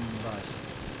ο Μπάς.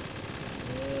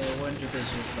 Εγώ δεν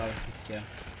παίζω πλάθηκε.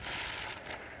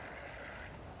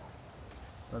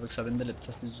 Θα παίξα 5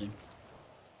 λεπτά στη ζωή.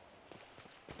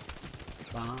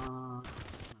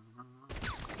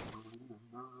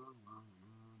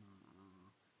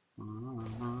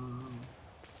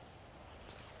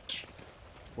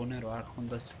 Γκούνερ ο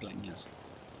άρχοντας της κλανιάς.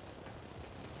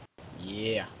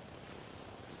 Yeah.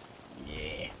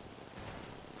 Yeah.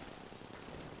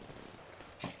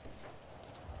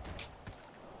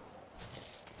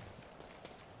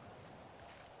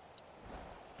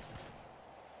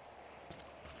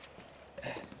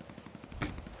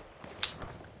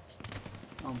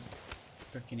 I'm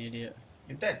fucking idiot.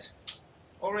 You're dead.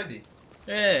 Already.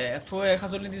 Αφού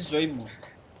έχασα όλη τη ζωή μου.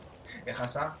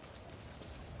 Έχασα.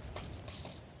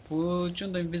 Πού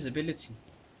είναι το invisibility.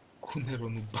 Κούνερο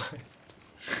νουμπάς.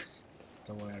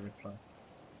 Το why I reply.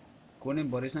 Κούνε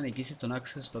μπορείς να νικήσεις τον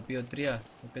Axel στο οποίο 3.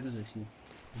 Το πέτως εσύ.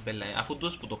 Μπέλα, αφού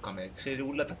τόσοι που το κάμε, ξέρει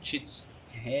όλα τα cheats.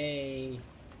 Hey.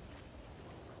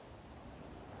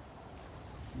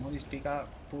 Μόλις πήγα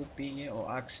που πήγε ο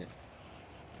Axel.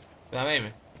 Να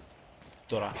είμαι.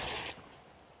 Τώρα.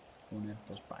 Κούνε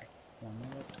πώς πάει. Πάμε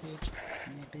το Twitch.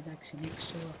 Με πέταξε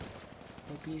έξω.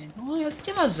 Το πήγε. Ω, δεν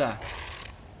διαβάζα.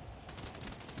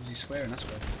 Ζει swear, να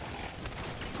swear.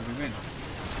 Το πήγαινε.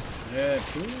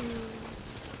 Πού.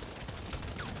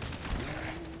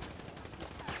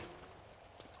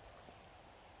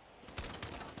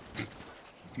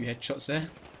 Few headshots there.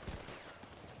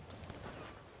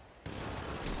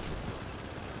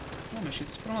 Oh, με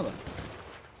shit's πράγματα.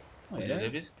 Δεν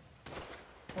βλέπεις.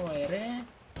 Ωραία.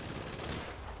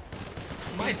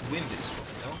 Might win this one,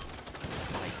 you know?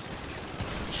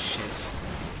 Shit.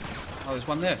 Oh, there's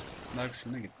one left. Εντάξει,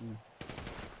 ναι, γιατί.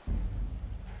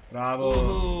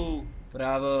 Μπράβο.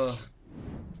 Μπράβο.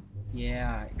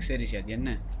 Yeah, ξέρεις γιατί,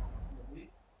 ναι.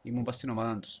 Ήμουν πας στην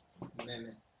ομάδα τους. Ναι,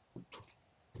 ναι.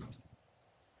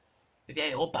 Παιδιά,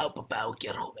 εγώ πάω και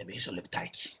έρχομαι μισό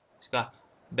λεπτάκι. Φυσικά,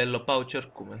 μπέλο και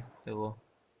έρχομαι, εγώ.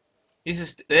 Είσαι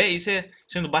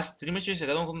σε τον πας streamers και είσαι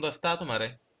 187 άτομα,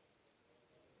 ρε.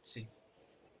 Sì.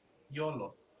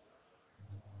 YOLO.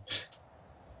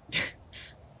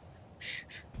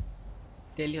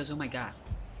 Τέλειος, oh my god.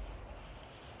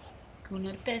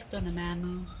 Κούνερ, πες το όνομά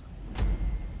μου.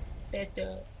 Πες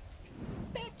το.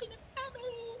 Back to the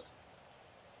bubble.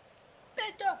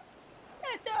 Better.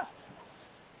 Better.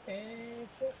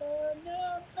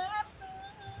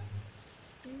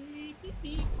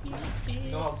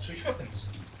 You know how to switch weapons?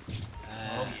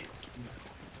 Oh, yeah.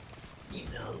 He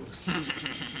knows.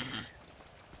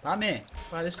 Πάμε.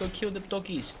 Right, let's go kill the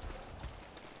doggies.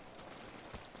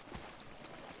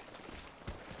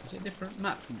 Is it a different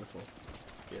map from before?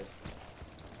 Yes.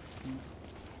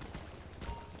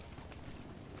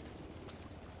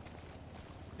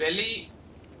 Τέλει.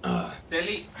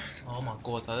 Τέλει. Oh my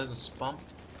god, θα δει το spam.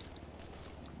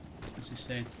 What's he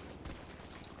saying?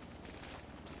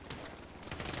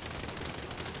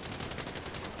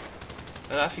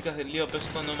 Γράφει κάθε λίγο,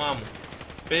 πες το όνομά μου.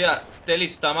 Παιδιά, Τέλει,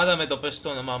 σταμάτα με το πες το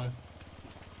όνομά μου.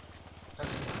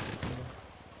 Κάτσε.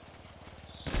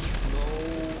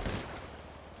 Slow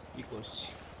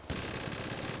 20.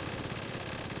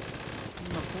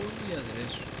 Να πω οι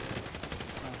αδερές σου.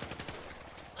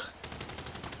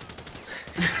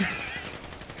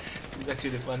 It's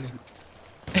actually funny.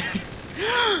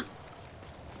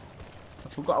 I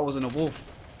forgot I wasn't a wolf.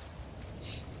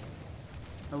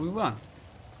 Oh, we won.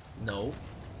 No.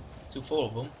 Took 4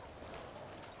 of them.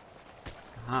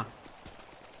 Aha.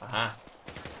 Aha.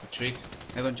 A trick.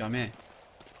 Εδώ τζαμέ.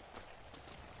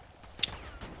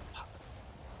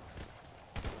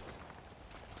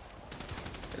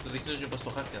 Το δείχνει και πως το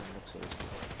χάρτη αν δεν το ξέρεις.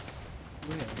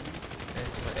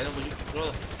 Ένα που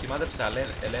πρώτα σημάδεψα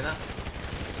Ελένα.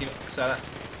 Ξανά.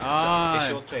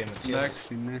 Και short payment.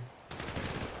 Εντάξει, ναι.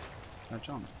 Να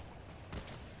τζάμε.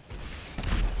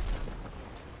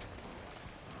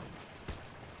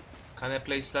 Can I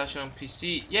play Slash on PC?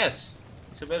 Yes!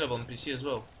 It's available on PC as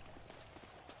well.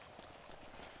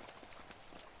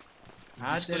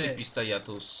 Δύσκολη πίστα για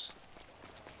τους...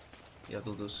 για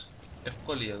τούτους.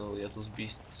 Εύκολη για τους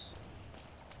beasts.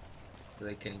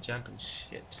 They can jump and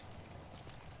shit.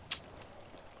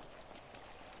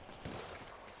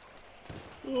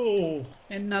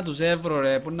 Να τους έβρω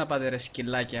ρε, πού να πάτε ρε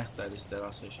σκυλάκια. Στα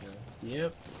αριστερά σου έχει ένα.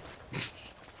 Yep.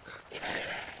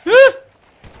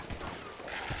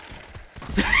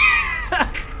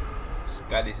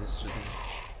 Σκάλισες σου.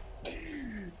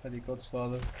 Θα δικό τους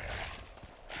άλλο.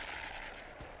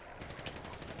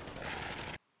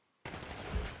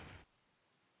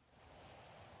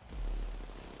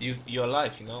 You're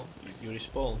alive, you know? You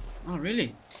respawn. Oh, really?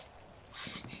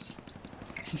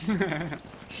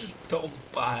 Τον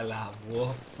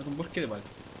παλαβό. Θα τον μπορείτε πάλι.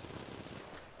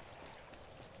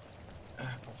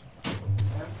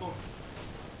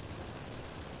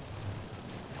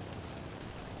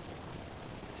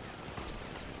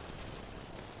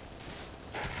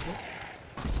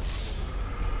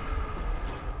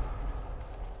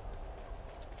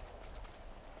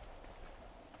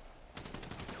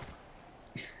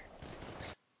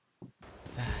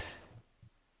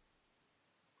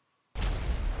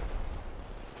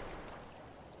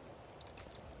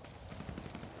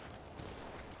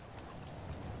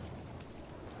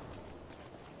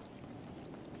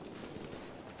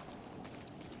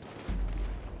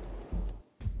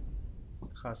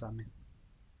 Χάσαμε.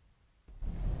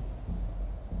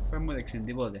 Φάει μου έδειξε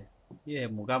τίποτε.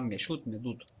 Μου κάνουμε shoot με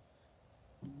τούτο.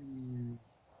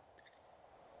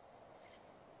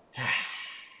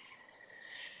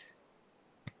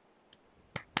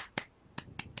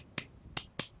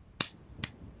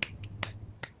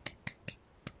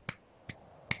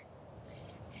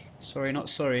 Sorry, not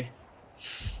sorry.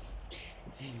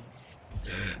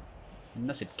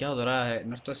 Να σε πιάω τώρα, να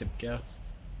έρθω να σε πιάω.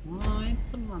 Δεν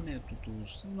θέλω να είμαι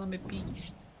τούτους, θέλω να είμαι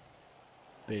beast.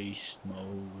 Beast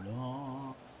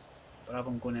mode.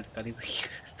 Μπράβο Γκόνερ, καλή δουλειά.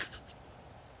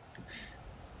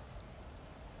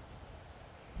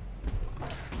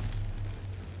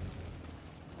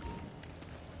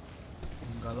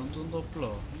 Καλό τον το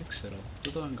πλό, δεν ξέρω.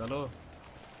 Τούτο είναι καλό.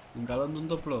 Είναι καλό τον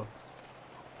το πλό.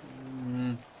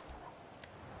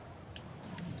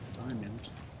 Πάμε μένους.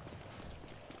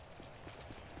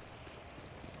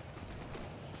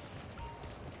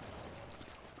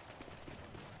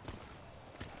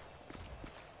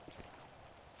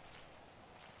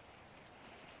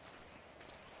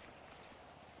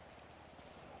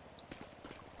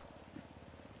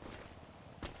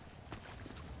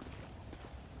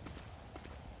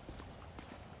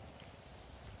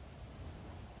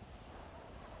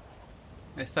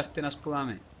 Θα έρθει να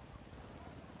σπουδάμε.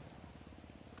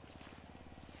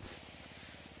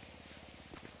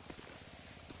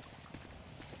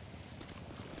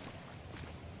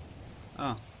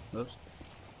 Α, oops.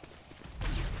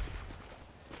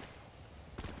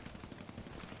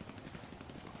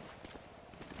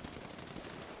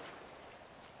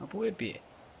 Α, πού έπιε.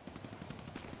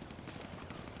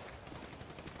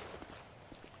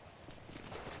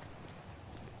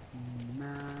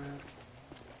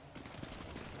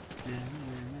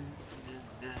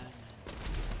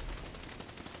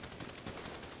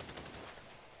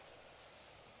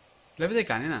 Βλέπετε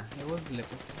κανένα? Εγώ δεν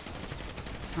βλέπω.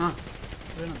 Α,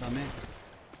 πρέπει να πάμε.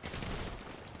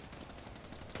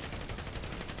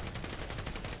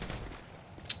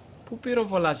 Πού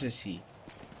πυροβολάς εσύ?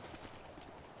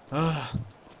 Αχ.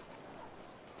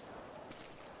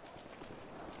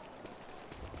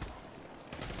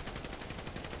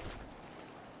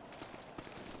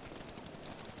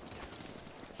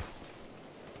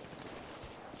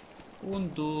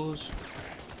 Πούντους.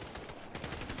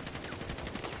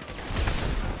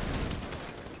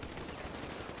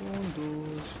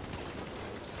 Πούντους.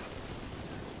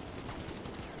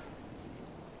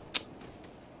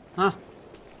 Α.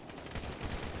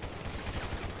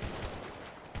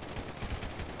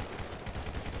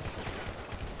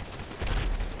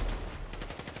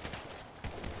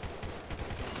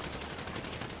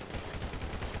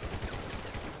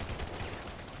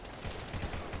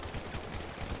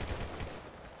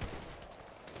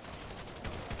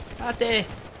 Άντε!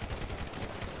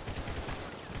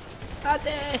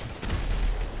 Άντε!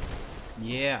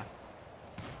 Yeah!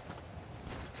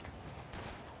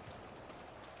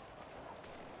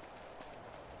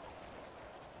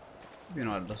 Πού είναι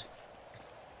ο άλλος?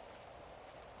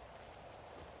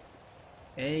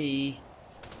 Hey!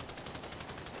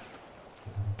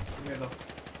 Είμαι εδώ.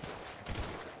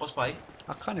 Πώς πάει?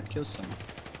 I kind of killed someone.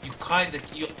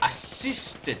 You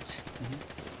assisted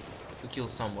to kill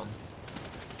someone.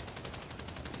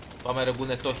 Πάμε ρε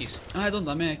Γκούνερ, το έχεις. Α, εδώ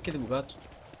δαμε, και την κάτω.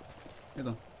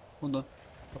 Εδώ, πούντο.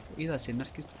 Αφού είδα σε να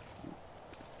έρχεσαι.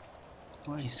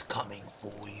 He's coming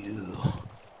for you.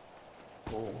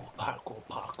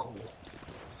 Parkour.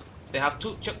 They have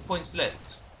 2 checkpoints left.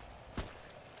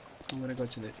 I'm gonna go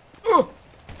to the...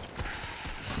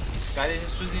 Σκάλιζε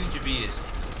σου δίνει GPS.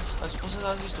 Ας πώς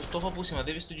θα δεις το στόχο που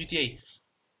σημαδεύει στο GTA.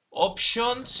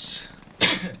 Options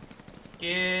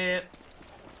και...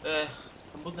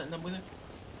 να μπουν...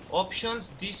 Options,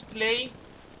 display.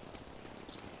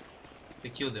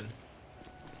 They kill them.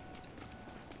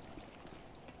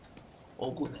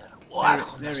 Ο Γκούνερ, ο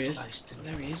άρχοντας του Livestream.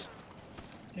 There he is.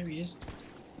 There he is.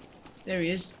 There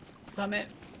he is. Πάμε.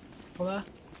 Πολλά.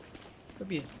 Το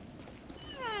πήγε.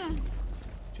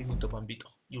 Finito bambito,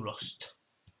 you lost.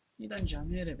 Ήταν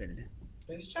τζαμί ρε πέλε.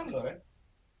 Παίζεις κι άλλο ρε.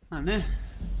 Α, ναι.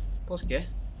 Πώς και.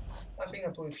 I think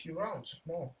I played a few rounds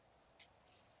more.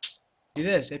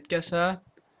 Είδες, έπιασα...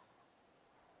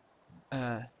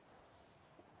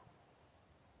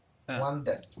 One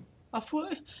death. Αφού...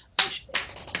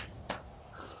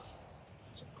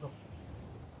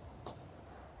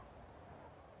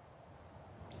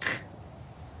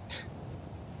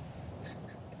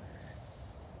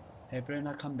 Έπρεπε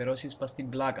να καμπερώσεις πας στην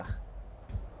πλάκα.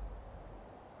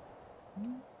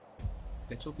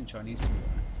 They're talking Chinese to me.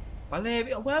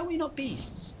 Παλεύει, why are we not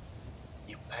beasts?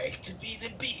 You beg to be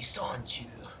the beast, aren't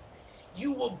you?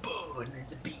 You were born as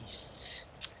a beast.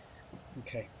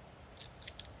 Okay.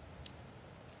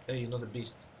 Hey, you're not a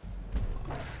beast.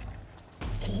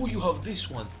 Oh, you have this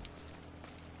one.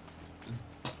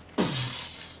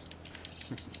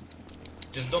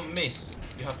 Just don't miss.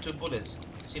 You have 2 bullets.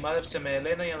 Σημάδεψε με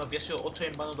Ελένα για να πιάσει ο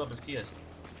auto-aim πάνω του απευθείας.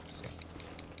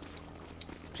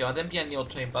 Και αν δεν πιάνει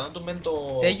auto-aim πάνω του, μεν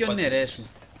το... Τέγιονε ρε σου.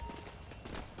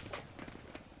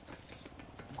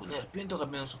 Γκουνέρ, ποιο είναι το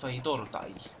αγαπημένο σου φαγητό,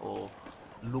 ρωτάει ο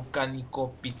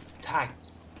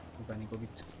Λουκανικοπιτάκη.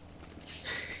 Λουκανικοπιτ.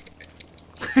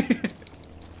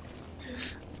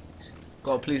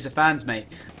 Gotta please the fans, mate.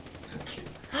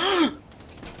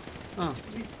 Oh.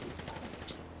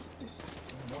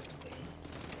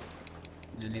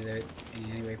 In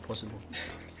any way possible.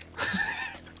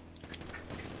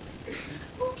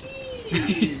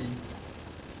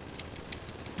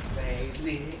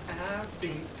 Lately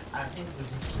I've been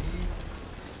losing sleep.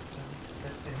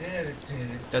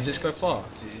 Does this go far?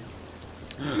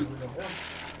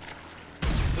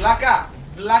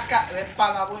 Βλάκα, ρε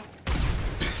πάντα μου.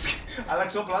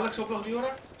 Άλλαξε όπλο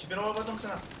γρήγορα και πήραμε όλα τον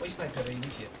ξανά. Όχι sniper, ρε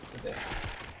ηλίθεια.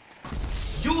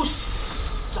 You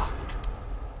suck,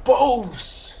 boss.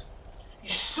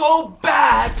 You're so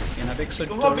bad. Για να παίξω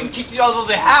You've not been kicked out of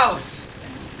the house.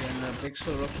 Για να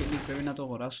παίξω Rocket League πρέπει να το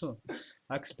αγοράσω.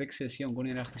 Άξι παίξει εσύ, ο Γκούνι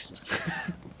είναι άχρηστος.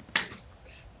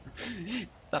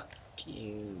 Fuck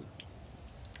you.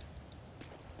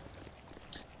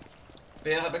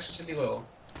 Παιδιά, θα παίξω σε λίγο εγώ.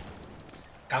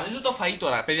 Κανονίζω το φαγητό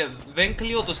τώρα, παιδιά, δεν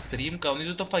κλείω το stream,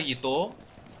 κανονίζω το φαγητό.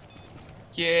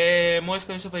 Και μόλις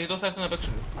κανονίζω το φαγητό θα έρθω να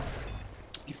παίξουμε.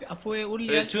 Αφού όλοι...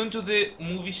 Return to the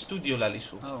movie studio, λαλί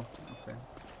σου. Oh, okay.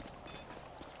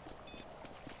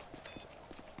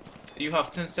 You have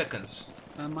 10 seconds.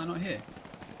 Am I not here?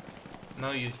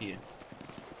 Now you're here.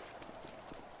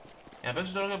 Για να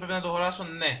παίξω τώρα πρέπει να το αγοράσω,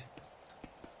 ναι.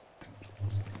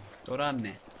 Τώρα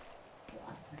ναι.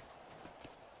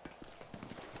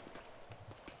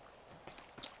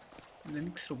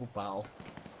 Δεν ξέρω που πάω.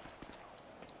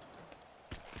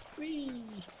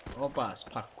 Όπα,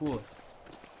 parkour.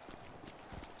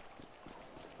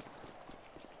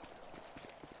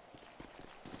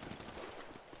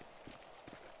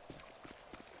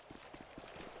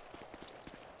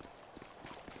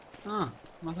 Α,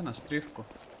 μάθα να στρίφκω.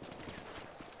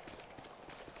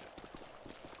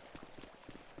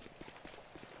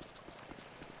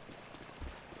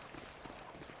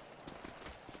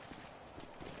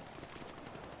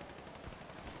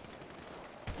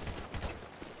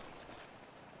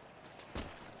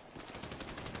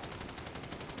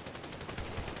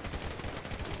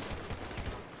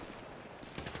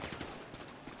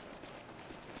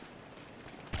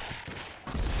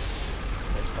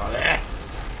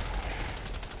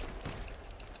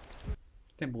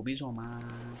 Tempo πίσω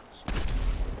μας.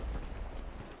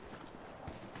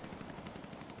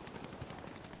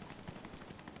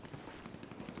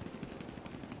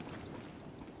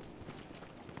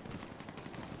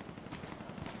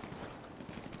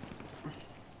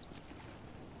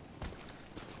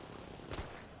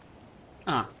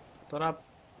 Α, τώρα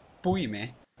πού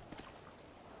είμαι?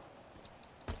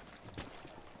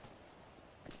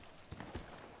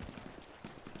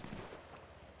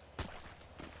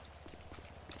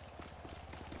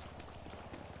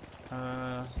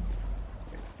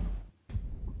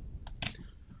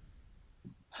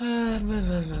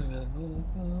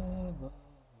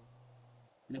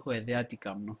 Δεν έχω ιδέα τι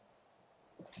κάνω.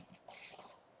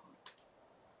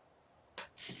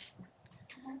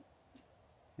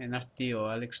 Να έρθει ο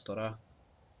Άλεξ τώρα.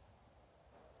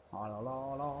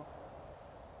 Χαλαλαλα.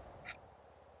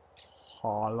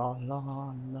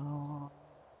 Χαλαλαλα.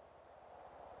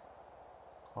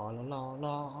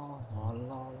 Χαλαλαλα.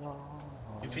 Χαλαλαλα.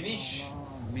 You finish?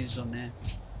 Νομίζω ναι.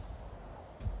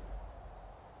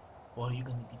 Or are you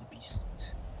gonna be the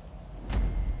beast?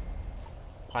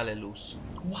 Πάλε loose.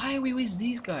 Why are we with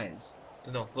these guys?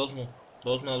 Δεν know,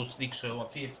 δώσ' μου να τους δείξω εγώ.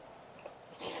 Φύγε.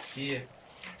 Φύγε.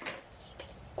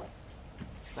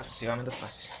 Εντάξει, σιγά μην τα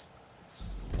σπάσεις.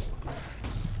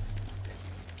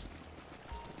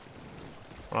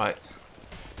 Right.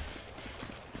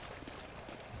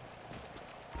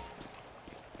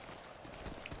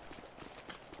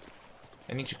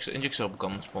 Δεν ξέρω που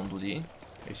κάνουν spawn τούτοι.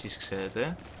 Εσείς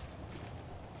ξέρετε.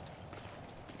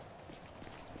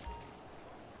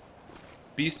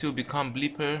 Beast will become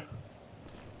bleeper.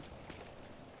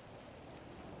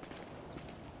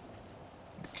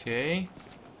 Okay.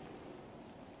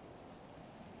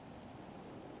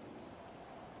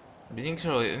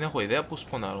 Δεν έχω ιδέα που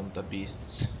σπονάρουν τα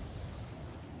beasts.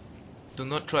 Do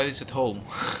not try this at home.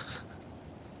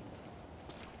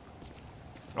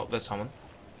 Oh, there's someone.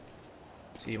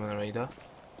 See him on the radar.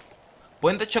 Πού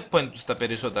είναι τα checkpoint τους τα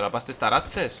περισσότερα, πάστε στα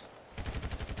ράτσες?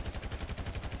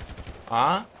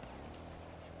 Α,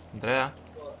 Ανδρέα,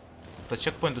 τα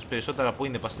checkpoint τους περισσότερα πού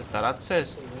είναι, πάστε στα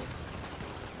ράτσες?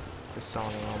 There's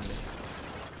someone around me.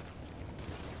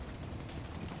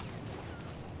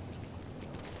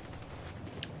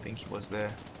 I think he was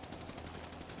there.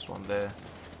 There's one there.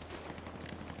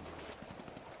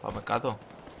 Πάμε κάτω.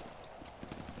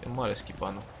 Δεν μου αρέσει εκεί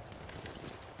πάνω.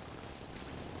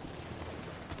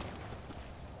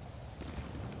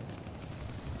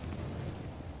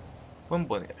 One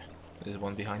body. There's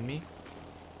one behind me.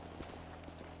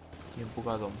 Είναι που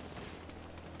κάτω μου.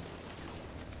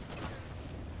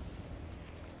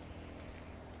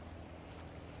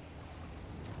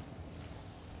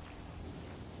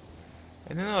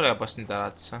 Δεν είναι ωραία πας στην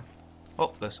ταράτησα. Oh,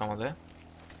 there's someone there.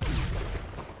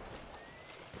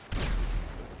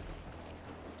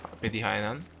 Πετύχα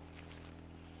έναν.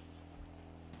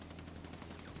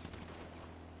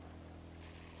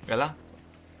 Έλα.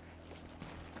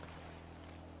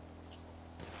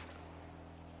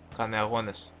 Κάνε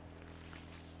αγώνες.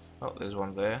 Oh, there's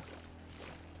one there.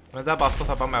 Μετά από αυτό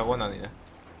θα πάμε αγώνα αν είναι.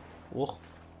 Ουχ.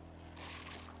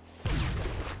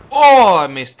 Oh, I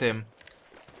missed him.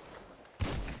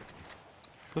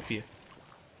 Πού πήγε?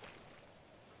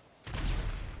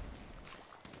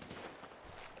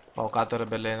 Πάω κάτω ρε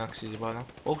μπελέ να αξίζει πάνω.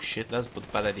 Oh shit, that's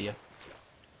bad idea.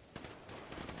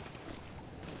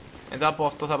 Μετά από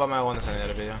αυτό θα πάμε αγώνες αν είναι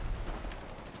ρε παιδιά.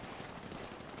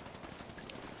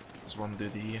 There's one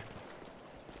dude here.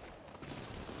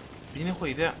 Δεν έχω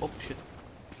ιδέα. Oh shit.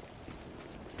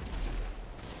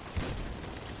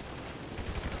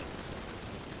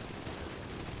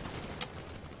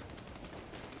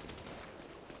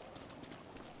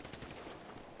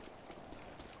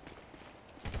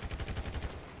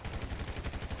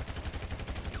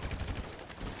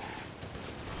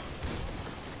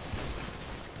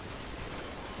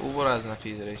 Πού βορράζει να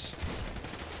φύγει ρε εσύ?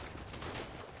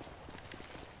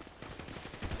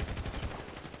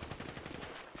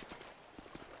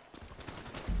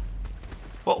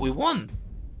 What, we won?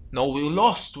 No, we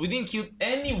lost. We didn't kill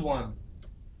anyone.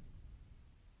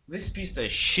 This piece of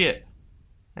shit.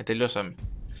 Τελειώσαμε.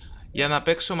 Για να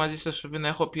παίξω μαζί σας πρέπει να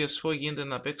έχω PS4. Γίνεται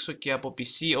να παίξω και από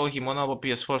PC. Όχι, μόνο από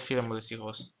PS4 φίλε μου,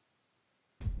 δυστυχώς.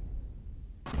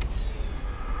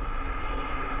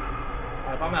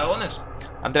 Πάμε αγώνες.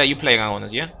 Andrea, you playing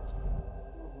αγώνες, yeah?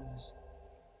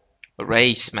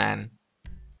 Race, man.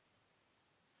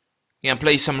 You gonna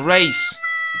play some race.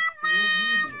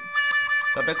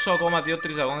 Θα παίξω ακόμα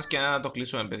 2-3 αγώνες και να το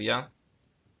κλείσουμε, παιδιά.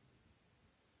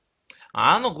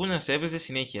 Αν ο Γκούνας έβριζε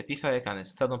συνέχεια, τι θα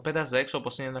έκανες? Θα τον πέταζε έξω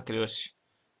όπως είναι να κρυώσει.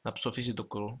 Να ψοφήσει το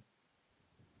κρού.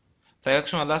 Θα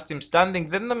παίξουμε last team standing.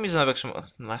 Δεν νομίζω να παίξουμε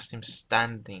last team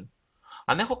standing.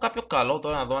 Αν έχω κάποιο καλό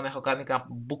τώρα, να δω αν έχω κάνει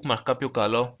bookmark κάποιο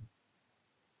καλό.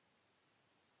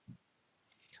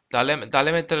 Τα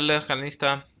λέμε τρελά,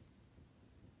 καληνύχτα.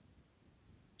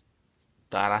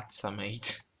 Τα ράτσα,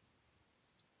 mate.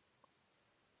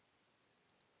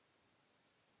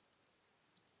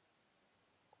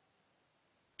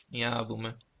 Για να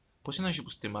δούμε. Πώς είναι να που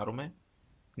στριμάρουμε?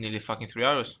 Nearly fucking 3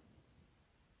 hours.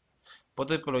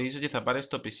 Πότε υπολογίζω ότι θα πάρει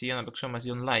στο PC για να παίξουμε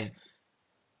μαζί online?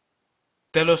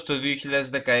 Τέλος του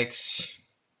 2016.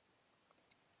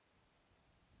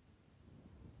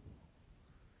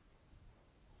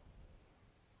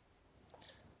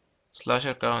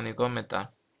 Slasher κανονικό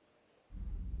μετά.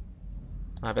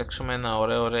 Να παίξουμε ένα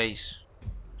ωραίο race.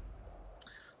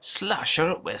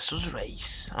 Slasher vs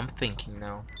race. I'm thinking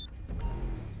now.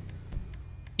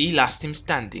 Ή last team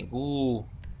standing.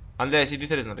 Ανδρέα, εσύ τι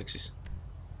θέλεις να παίξεις?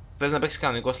 Θες να παίξεις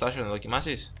κανονικό slasher να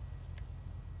δοκιμάσεις?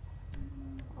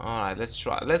 Alright, let's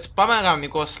try. Πάμε ένα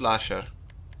κανονικό slasher.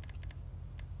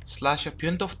 Slasher, ποιο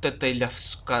είναι το τέλεια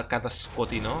κατά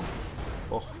σκοτεινό?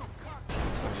 Oh,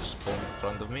 I'm just spawn in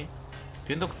front of me.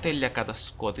 Ποιο είναι το τέλεια κατά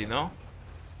σκοτεινό?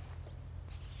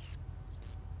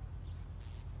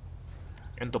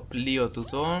 Είναι το πλοίο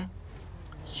τούτο.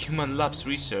 Human Labs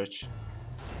Research.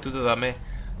 Τούτο δαμε.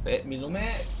 Μιλούμε,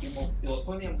 η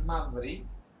οθόνη είναι μαύρη,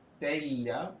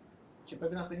 τέλεια, και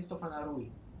πρέπει να φτάνει στο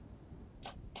φαναρούι.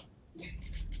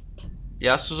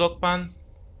 Γεια σου Ζοκπαν.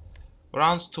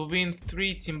 Rounds to win,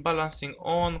 3 team balancing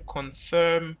on,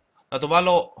 confirm. Να το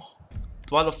βάλω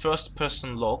first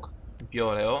person log, πιο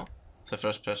ωραίο, σε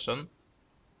first person.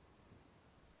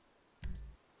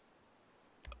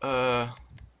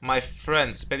 My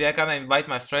friends, παιδιά έκανα invite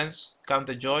my friends,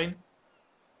 κάντε join.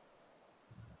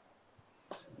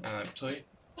 Ένα λεπτό.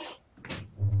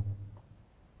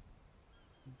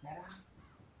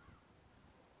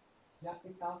 Я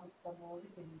пытался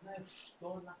поговорить, я не знаю, что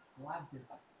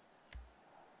накладывать.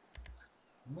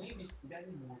 Мы без тебя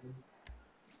не можем.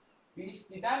 Без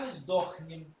тебя мы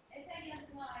сдохнем. Это я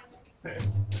знаю.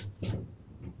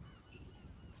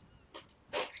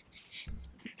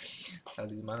 Θα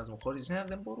της μάνας μου χωρίς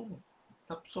δεν μπορούμε.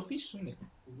 Θα ψοφήσουμε.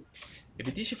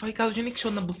 Επειδή είχε φάει κάτω και δεν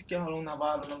ξέρω να μπουθεί άλλο να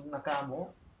βάλω, να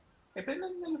κάνω. Πρέπει να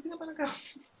την αλωθεί να πάει να κάνω.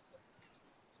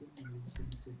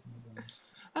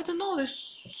 I don't know, there's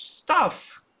stuff.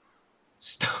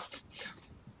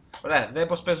 Ωραία, δεν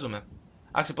πως παίζουμε.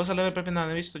 Άξι, πόσα level πρέπει να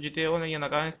ανεβείς στο GTA αγώνα για να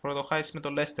κάνει πρώτο heist με το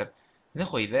Lester? Δεν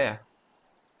έχω ιδέα.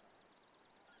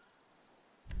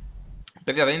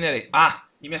 Παιδιά, δεν είναι race. Α,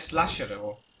 είμαι slasher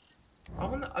εγώ.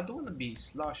 I don't wanna be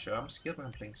slasher. I'm scared when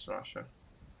I'm playing slasher.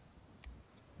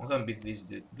 I'm gonna be this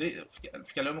dude.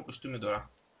 Φτιαλέω μου κοστούμι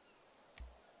τώρα.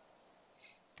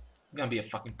 I'm gonna be a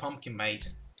fucking pumpkin,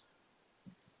 mate.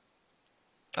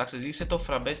 Εντάξει, δείξε το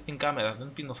φραμπέ στην κάμερα.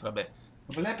 Δεν πίνω φραμπέ.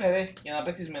 Βλέπε ρε, για να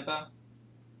παίξεις μετά.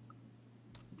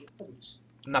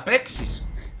 Να παίξεις.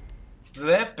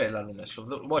 Βλέπε λαλού μέσω.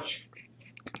 Watch.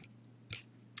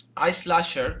 I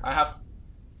slasher. I have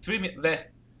 3 δε.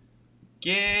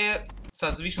 Και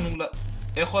θα σβήσουν ούλα.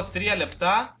 Έχω 3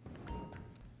 λεπτά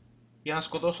για να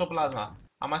σκοτώσω πλάσμα.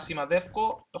 Άμα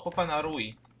σημαδεύω, έχω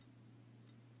φαναρούι.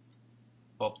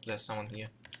 Oh, there's someone here.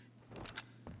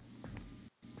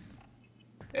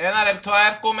 Ένα λεπτό,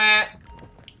 έρχομαι.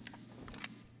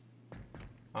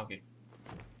 Okay.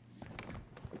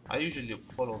 I usually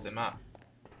follow the map.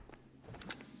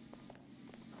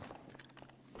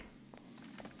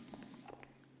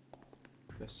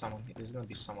 There's someone here. There's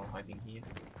gonna be someone hiding here.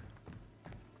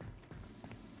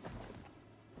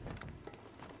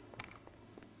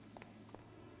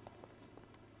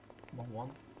 Come on.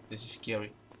 This is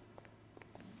scary.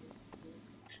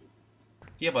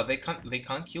 Yeah, but they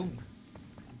can't kill me.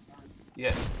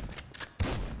 Yeah.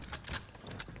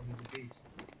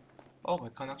 Oh, I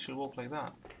can't actually walk like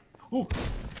that. Ooh!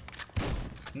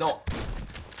 No!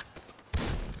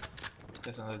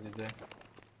 έπιασα να δείτε.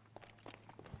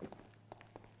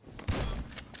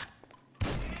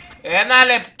 Ένα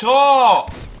λεπτό!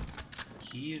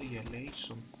 Κύριε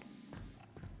Λέισον.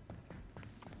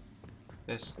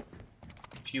 There's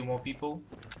a few more people.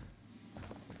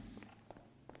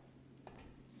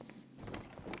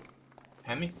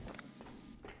 Hemi?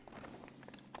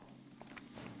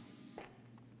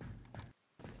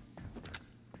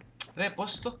 Ρε,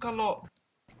 πώς το καλό...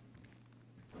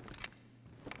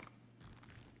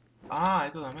 Α,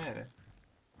 εδώ δαμε ρε.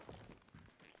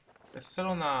 Δεν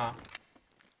θέλω να...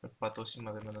 περπατώ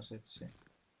σημαδεμένος έτσι.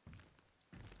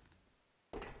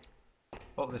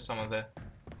 Oh, there's someone there.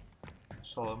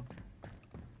 Saw them.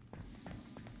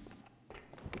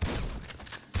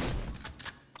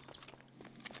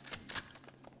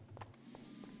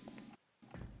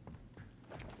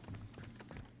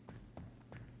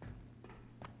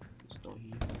 Στο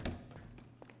here.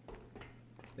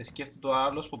 Δεν σκέφτεται ο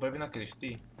άλλος που πρέπει να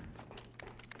κρυφτεί.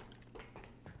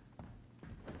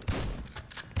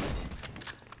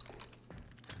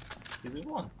 Did we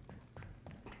won?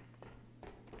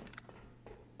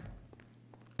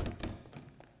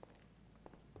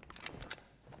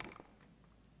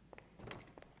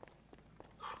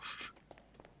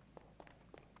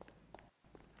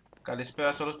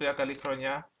 Καλησπέρα σε όλους, παιδιά, καλή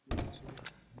χρονιά.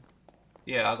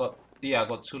 Yeah, I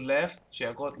got two left. Gee,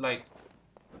 I got like...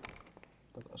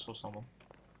 I saw someone.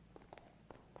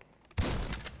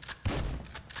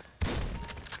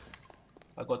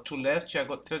 I got two left. Gee, I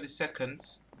got 30 seconds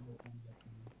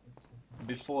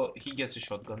before he gets a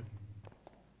shotgun.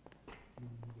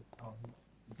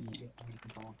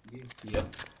 Yep.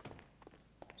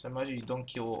 So imagine you don't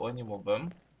kill any of them.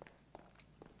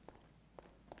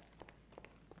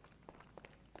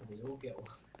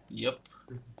 Yep.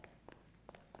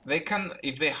 They can,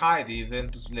 if they hide,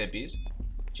 δεν τους βλέπεις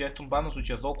και έρθουν πάνω σου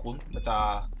και δόκουν με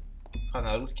τα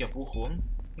φαναρούθια που έχουν.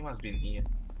 He must be in here.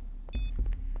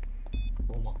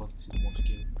 Oh my god, this is more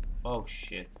scary. Oh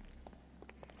shit.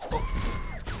 Oh.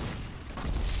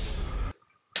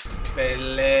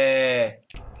 Πελέ.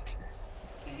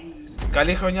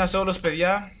 Καλή χρονιά σε όλους,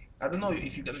 παιδιά. I don't know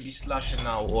if you're gonna be slashing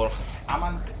now or...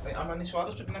 Άμα είσαι ο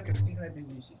άλλος πρέπει να κρυφτείς να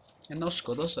επιζήσεις. Να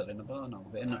σκοτώσω ρε, να πάω να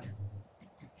βαίνω.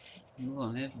 Να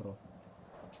τον έβρω.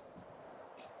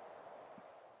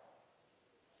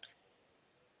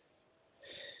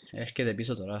 Έρχεται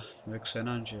πίσω τώρα, έξω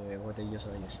έναν και εγώ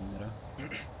τελειώσα για σήμερα.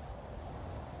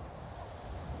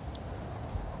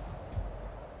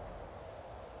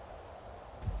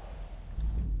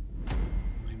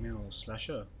 Είμαι ο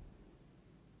slasher.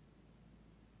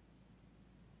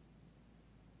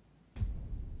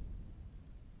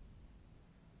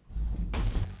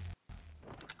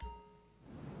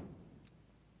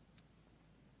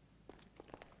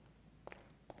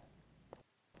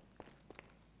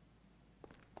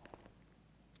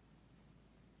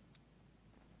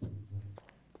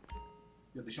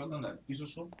 Για τη shotgun πίσω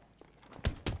σου.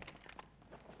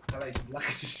 Καλά είσαι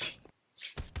βλάκας εσύ.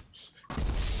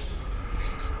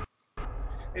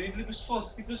 Βλέπεις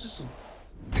φως, τι πίσω σου.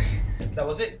 That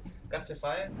was it. Κάτσε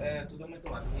φάε, τούτο με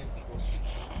το μαγνή επικός.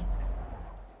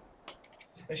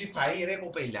 Έχει φαΐ ρε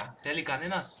κοπέλια. Θέλει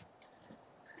κανένας.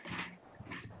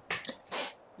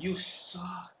 You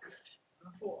suck.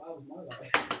 Αφού άλλος μάλα.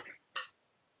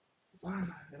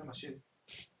 Πάνα, ένα μασχέρι.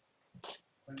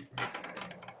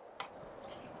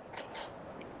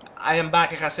 I am back,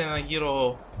 έχασε ένα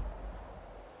γύρο.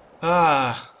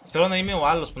 Θέλω να είμαι ο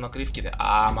άλλος που να κρύφκεται.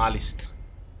 Μάλιστα.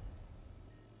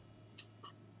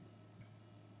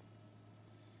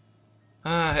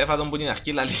 Έφα τον που είναι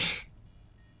αρχή, λαλή.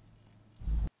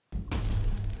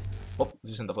 Οπ,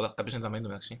 σβήσαν τα φώτα. Κάποιος είναι δαμένη το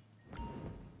μεταξύ.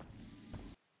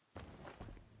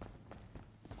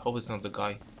 Hope it's not the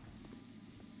guy.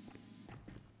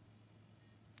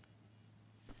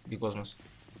 Δικός μας.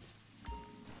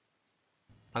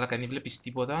 Αλλά κανεί βλέπεις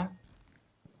τίποτα.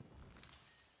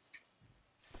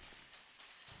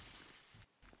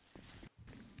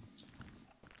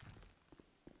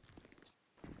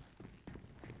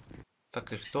 Θα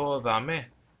κρυφτώ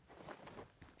δάμε.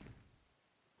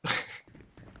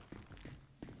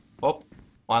 Οπ,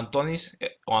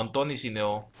 ο Αντώνης είναι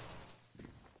ο...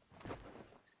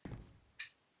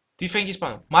 Τι φέγγεις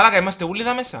πάνω. Μάλακα, είμαστε όλοι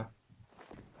εδώ μέσα.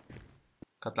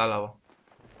 Κατάλαβα.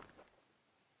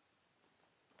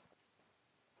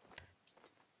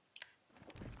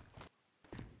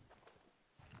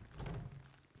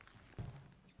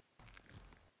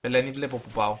 Ελένη, βλέπω που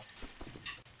πάω.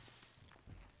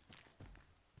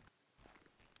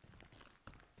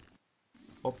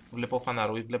 Βλέπω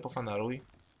φαναρούι, βλέπω φαναρούι.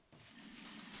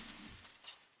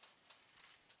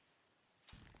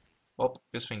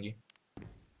 Ποιος φέγγει.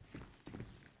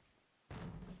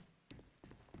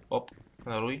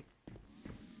 Ένα ρούι.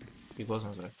 Δικός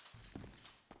μας, ρε.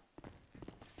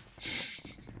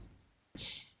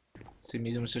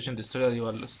 Θυμίζει μου search and destroy, δηλαδή ο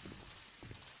άλλος.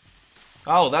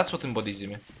 Oh, that's what εμποδίζει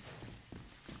με.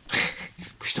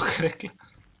 Που στο καρέκλα.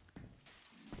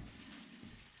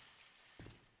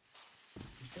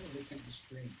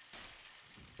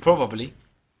 Probably.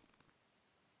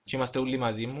 Και είμαστε όλοι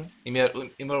μαζί μου.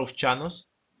 Είμαι ο Ρουφτσάνος.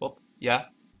 Οπ,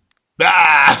 γεια.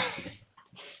 Μπαaa!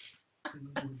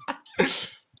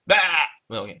 Μπαaa!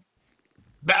 Οκ.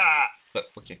 Μπαaa!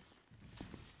 Οκ.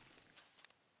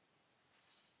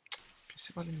 Ποιος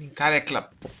έβαλε την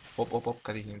καρέκλα. Οπ,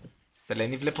 κάτι γίνεται.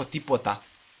 Δεν βλέπω τίποτα.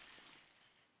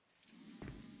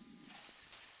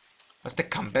 Είμαστε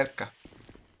καμπέρκα.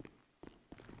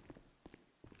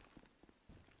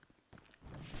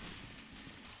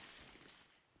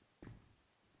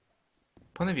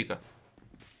 Πού ανεβήκα.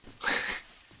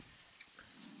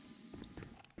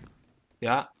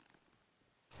 Γεια.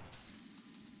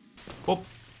 Οπ.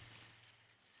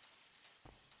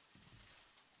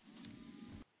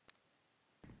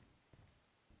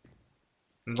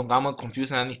 Να τον κάνουμε confused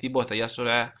να ανοίξει τίποτα. Γεια σου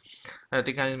ρε.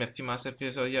 Τι κάνεις, με θυμάσαι,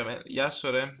 ποιος είναι. Γεια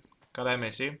σου ρε. Καλά είμαι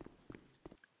εσύ.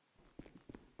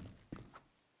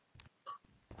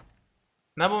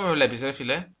 Να που με βλέπεις ρε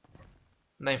φίλε.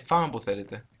 Να υφάμε που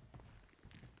θέλετε.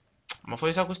 Μα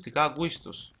φορείς ακουστικά, ακούεις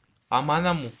τους.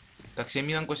 Αμάνα μου. Εντάξει,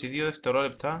 έμειναν 22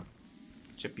 δευτερόλεπτα.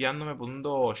 Και πιάνουμε που είναι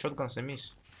το shotgun σε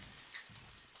εμείς.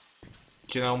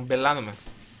 Και να τον μπελάνουμε.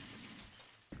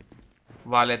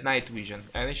 Βάλε night vision.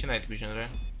 Δεν έχει night vision ρε.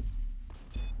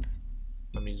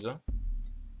 Νομίζω.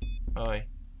 Όχι.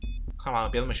 Χάμα, να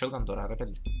πιάνουμε shotgun τώρα ρε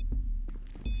πέλη.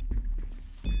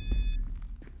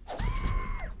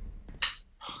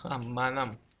 Αμάνα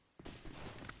μου.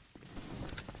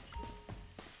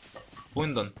 Πού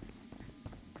είναι τον.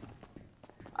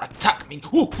 Attack me!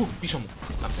 Πίσω μου.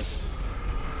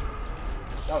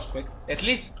 That was quick. At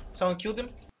least someone killed him.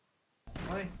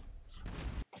 Why?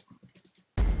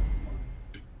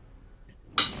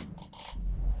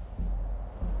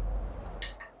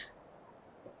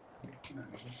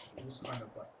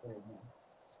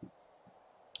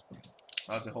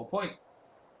 That's the whole point.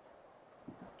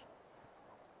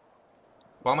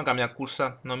 Πάμε καμιά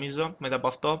κούρσα νομίζω μετά από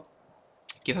αυτό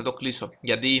και θα το κλείσω.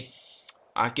 Γιατί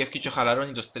ακέφκει και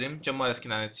χαλαρώνει το stream και μου αρέσει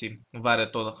να είναι έτσι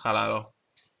βαρετό χαλαρό.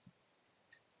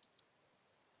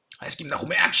 Αρέσκει να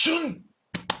έχουμε action!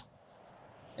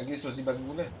 Έκλεισε το ζήμπακι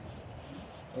βουλέ.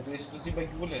 Έκλεισε το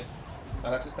ζήμπακι βουλέ.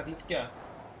 Αλλάξες τα κλειφκιά.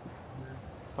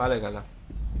 Πάλε καλά.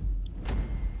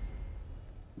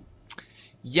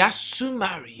 Γεια σου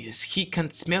Marius, he can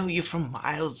smell you from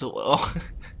miles away.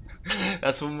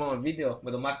 That's from a video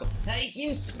με τον Μάρκο. I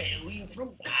can smell you from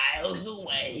miles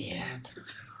away.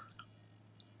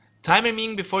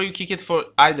 Timing before you kick it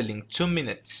for idling, 2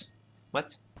 minutes. What?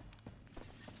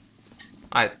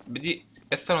 Επειδή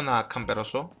δεν θέλω να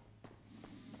καμπερώσω.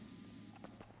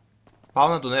 Πάω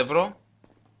να τον έβρω.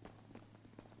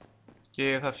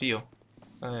 Και θα φύγω.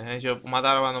 Έχει ο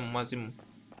ματάρα πάνω μου μαζί μου.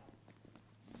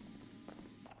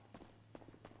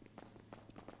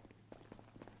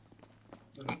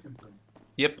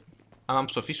 Yep. Αν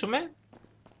ψοφήσουμε.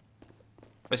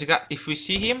 Βασικά, if we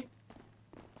see him,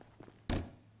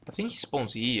 I think he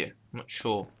spawns here. I'm not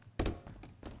sure.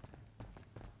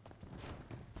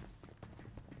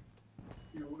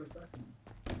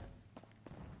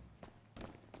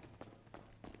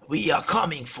 We are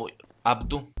coming for you.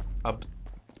 Abdu.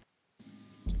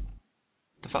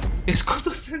 The fuck?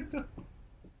 Σκότωσαν το.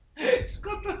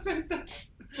 Σκότωσαν το.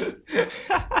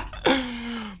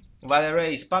 Βάλε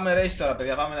race. Πάμε race τώρα,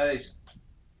 παιδιά. Πάμε να race.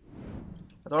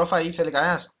 Τώρα φαΐ ήθελε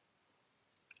κανένας.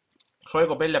 Χωρί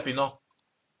κοπέλια πεινώ.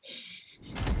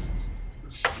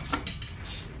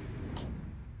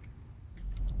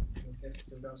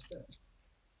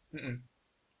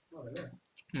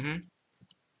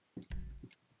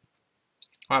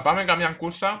 Ωραία, πάμε καμιά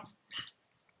κούρσα.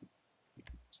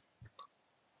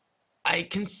 I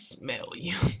can smell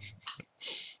you.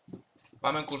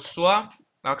 Πάμε κουρσούα.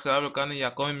 Axel αύριο κάνει για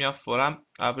ακόμη μια φορά.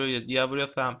 Αύριο, γιατί αύριο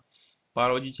θα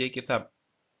πάρω GTA και θα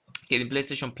και την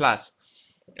PlayStation Plus.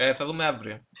 Θα δούμε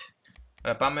αύριο.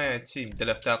 Πάμε έτσι,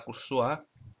 τελευταία κουρσούα.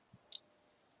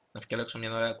 Να φτιάξω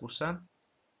μια ωραία κούρσα.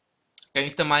 Και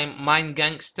είστε mind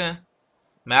gangster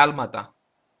με άλματα.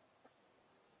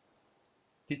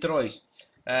 Τι τρώεις?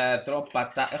 Τρώω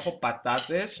έχω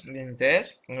πατάτες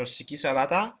γεννητές, ρωσική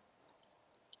σαλάτα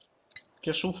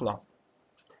και σούφλα.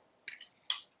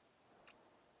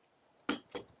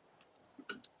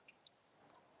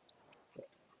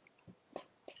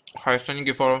 Ευχαριστώ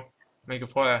Νικηφόρο.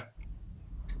 Νικηφόρε.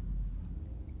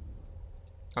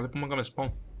 Να δει που μου έκαμε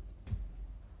spawn.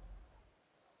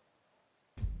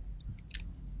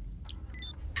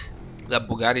 The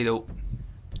Bugatti though.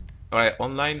 Alright,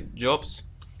 online jobs.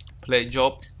 Play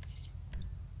job.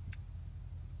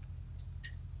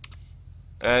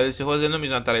 Δυστυχώς δεν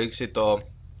νομίζω να τραβήξει το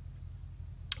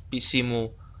PC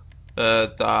μου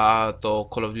το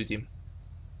Call of Duty.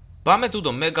 Πάμε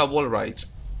τούτο, Mega Wall Ride.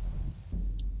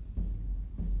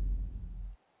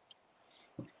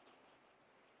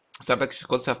 Θα παίξεις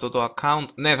κод σε αυτό το account.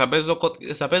 Ναι,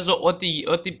 θα παίζω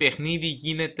ό,τι παιχνίδι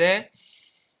γίνεται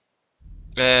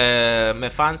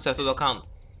με fans σε αυτό το account.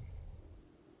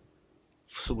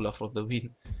 Σούγκλα for the win.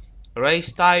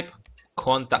 Race type,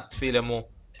 contact φίλε μου.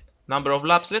 Number of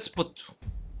laps, let's put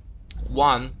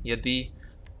 1, γιατί...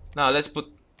 No, let's put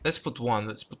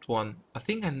 1. I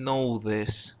think I know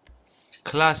this.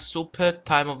 Class super,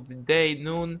 time of the day,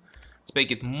 noon. Let's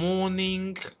make it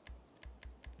morning.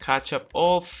 Catch up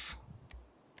off.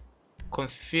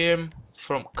 Confirm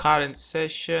from current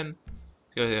session.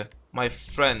 My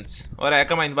friends. Ωραία,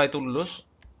 έκανα invite όλους.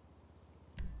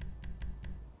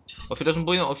 Ο φίλος μου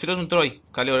που είναι, ο φίλος μου τρώει.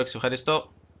 Καλή όρεξη,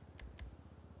 ευχαριστώ.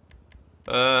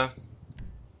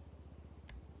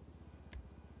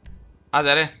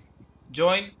 Άντε ρε,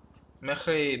 join.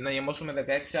 Μέχρι να γεμώσουμε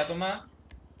 16 άτομα.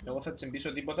 Εγώ θα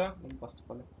τσιμπήσω τίποτα. Δεν μου πάθεις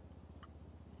πάλι.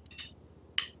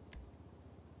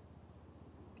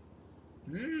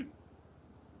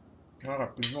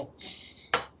 Αγαπητό.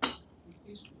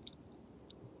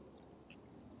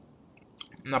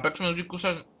 Να παίξουμε το δικό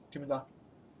σας και μετά.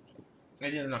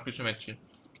 Έγινε να κλείσουμε έτσι.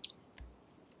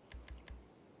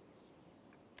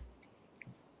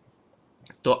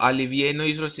 Το αλιβιέ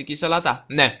εννοείς ρωσική σαλάτα?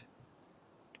 Ναι.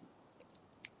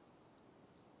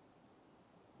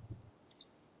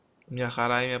 Μια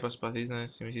χαρά είμαι, προσπαθείς να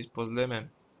θυμηθείς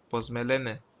πώς με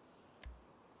λένε.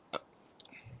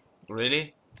 Really?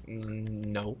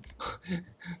 No.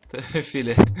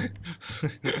 Φίλε.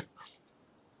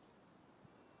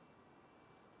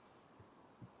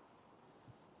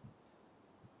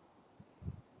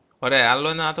 Ωραία, άλλο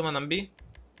ένα άτομο να μπει.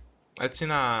 Έτσι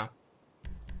να...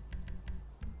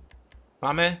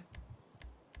 Πάμε.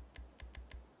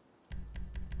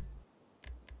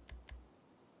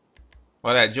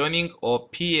 Ωραία, joining ο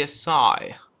PSY.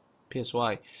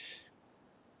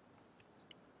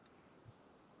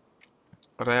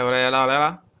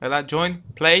 Ωραία, έλα, join,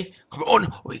 play. Come on,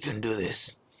 we can do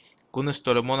this. Κούνε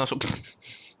στο λαιμό να σου...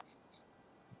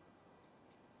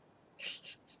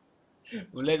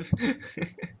 Βλέπει.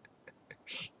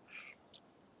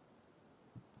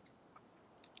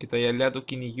 Και τα γυαλιά του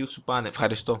κυνηγιού σου πάνε.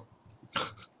 Ευχαριστώ.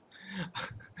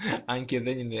 Αν και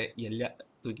δεν είναι γυαλιά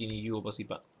του κυνηγιού όπως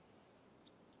είπα.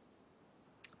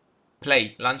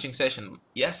 Play, launching session.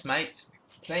 Yes, mate.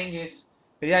 Playing is...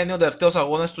 Παιδιά, είναι ο τελευταίος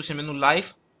αγώνας του σημερινού live.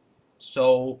 So,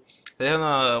 θα ήθελα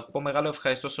να πω μεγάλο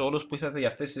ευχαριστώ σε όλους που ήρθατε για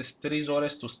αυτές τις 3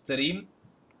 ώρες του stream.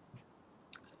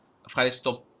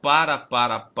 Ευχαριστώ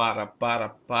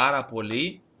πάρα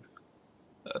πολύ.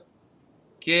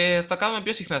 Και θα κάνουμε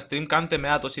πιο συχνά stream. Κάντε με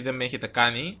άτος ή δεν με έχετε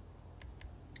κάνει.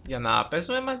 Για να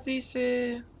παίζουμε μαζί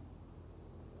σε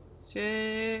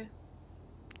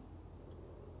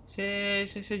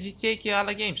GTA και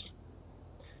άλλα games.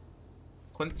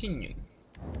 Continue.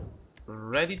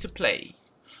 Ready to play.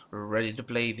 Ready to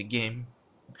play the game.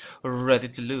 Ready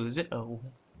to lose it. Oh.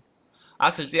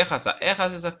 Axel, τι έχασα?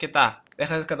 Έχασες αρκετά.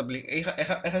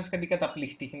 Έχασες κάτι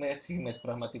καταπληκτικές στιγμές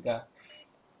πραγματικά.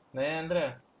 Ναι,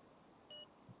 Ανδρέα.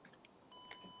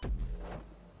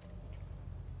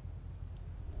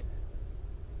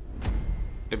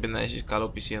 Πρέπει να έχεις καλό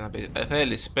PC για να παίζεις.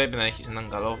 Θέλεις, πρέπει να έχεις έναν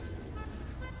καλό.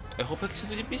 Έχω παίξει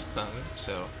το πίστα, δεν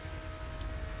ξέρω.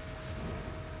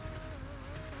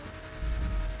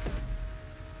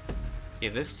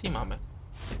 Και δεν θυμάμαι.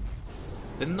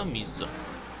 Δεν νομίζω.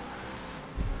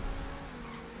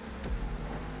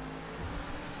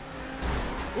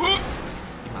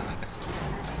 Τι μαλάκας.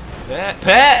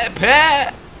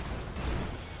 Πε!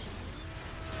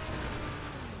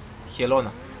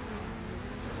 Χελώνα.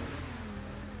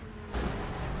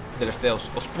 Τελευταίος.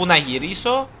 Ώσπου να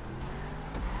γυρίσω.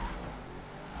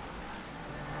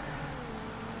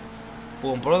 Που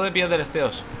τον πρώτο πήγα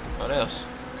τελευταίος. Ωραίος.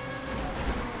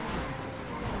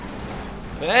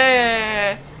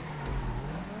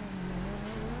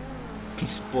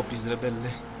 Τις πόπεις ρε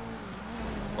μπέλε.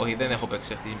 Όχι, δεν έχω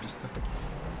παίξει αυτή την πίστα.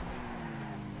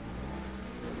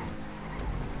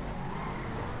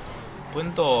 Πού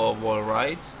είναι το wall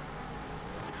ride?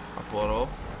 Απορώ.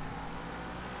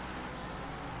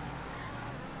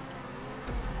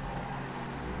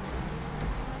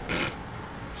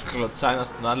 Κλωτσάει ένα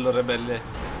στον άλλο ρε μπέλε.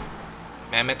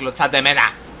 Με κλωτσάτε εμένα.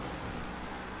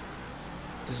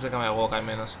 Τι σας έκανα εγώ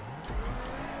καημένος.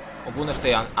 Ο Γκούνερ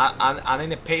φταίει. Αν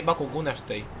είναι payback ο Γκούνερ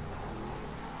φταίει.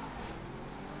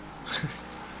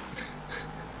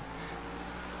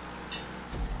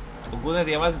 Ο Γκούνε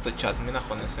διαβάζει το chat, μην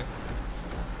αγχώνεσαι.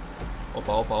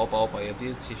 Όπα, γιατί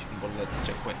έτσι έχει πολλά έτσι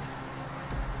checkpoint.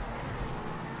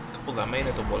 Κάπου δαμέ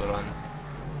είναι το ball run.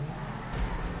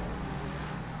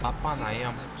 Απαναία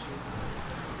μου.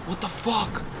 What the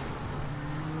fuck?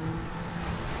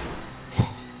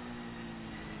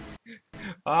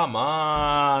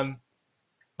 Αμάν.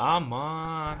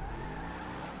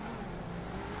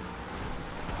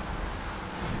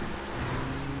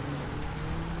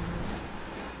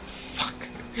 Fuck.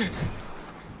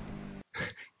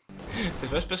 Σε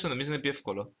first person νομίζω είναι πιο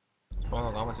εύκολο. Πάμε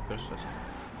να κάνουμε σε first person.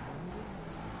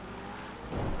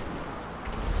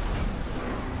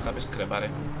 Κάποιος κρεβάρε.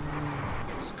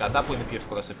 Σκατά που είναι πιο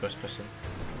εύκολα σε first person.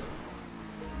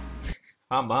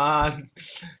 Αμάν.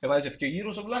 Έβαλες ευκαιρία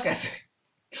γύρω ο βλάκας.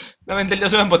 Να μην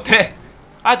τελειώσουμε ποτέ.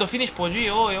 Α, το finish po G,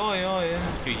 όχι, δεν είναι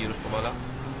ευκαιρία γύρω στο παλά.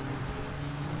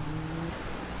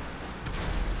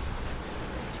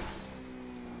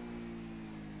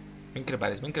 Μην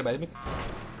κρεβάρεις.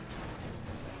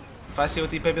 Φάση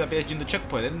ότι πρέπει να πιέσεις το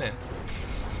checkpoint, δεν είναι?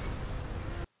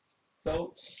 So,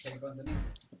 can you continue?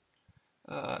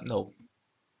 No.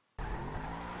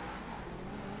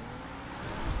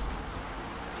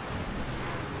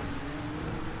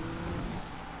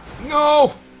 No!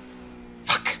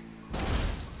 Fuck!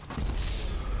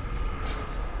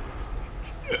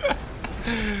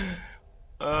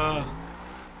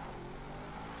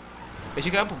 Έχει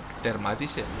κανένα που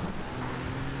τερμάτισε?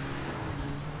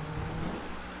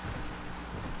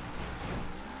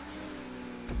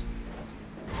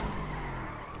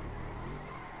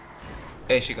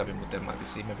 Έχει κάποιον που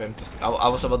τερμάτισε, είμαι πέμπτος.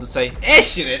 I was about to say,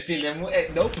 έχει ρε φίλε μου,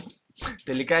 nope.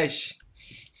 Τελικά έχει.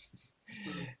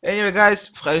 Anyway guys,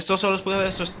 ευχαριστώ σε όλους που είδατε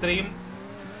στο stream.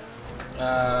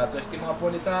 Το εκτιμώ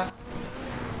απόλυτα.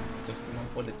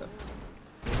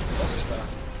 Πόσες τώρα?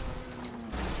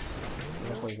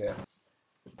 Δεν έχω ιδέα.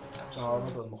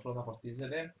 Ξαναβάλουμε τον μοχλό να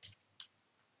φορτίζεται.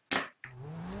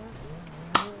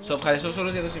 Ευχαριστώ σε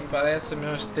όλους για το συμπαρέα στο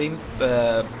σημείο stream.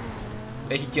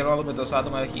 Έχει καιρό να δούμε τόσο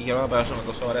άτομα, έχει καιρό να περάσουμε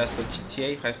τόσο ωραία στο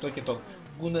GTA. Ευχαριστώ και τον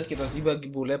Γκούνερ και τον Ζίμπαγκ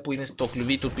που είναι στο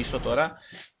κλουβί του πίσω τώρα.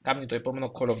 Κάνει το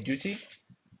επόμενο Call of Duty.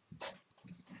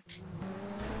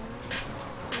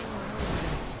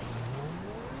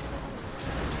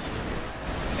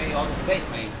 Hey, on the date,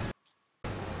 mate.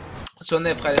 Ναι,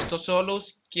 ευχαριστώ σε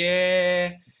όλους και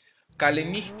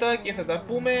καληνύχτα και θα τα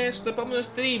πούμε στο επόμενο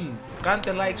stream.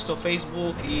 Κάντε like στο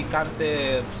Facebook ή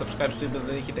κάντε subscribe στο YouTube,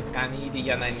 δεν έχετε κάνει ήδη,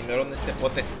 για να ενημερώνεστε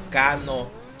πότε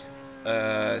κάνω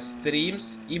streams,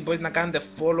 ή μπορείτε να κάνετε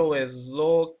follow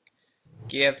εδώ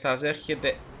και θα σας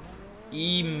έρχεται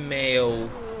email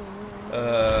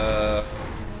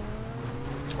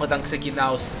όταν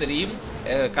ξεκινάω stream.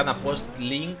 Κάνα post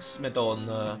links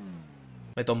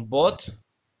με τον bot.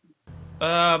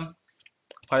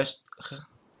 Ευχαριστώ.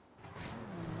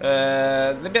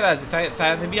 Δεν πειράζει, θα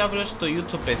ανεβεί αύριο στο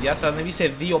YouTube, παιδιά. Θα ανεβεί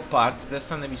σε 2 parts, δεν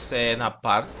θα ανεβεί σε ένα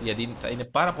part, γιατί θα είναι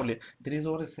πάρα πολύ. 3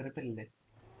 ώρες ρε πελέ.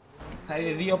 Θα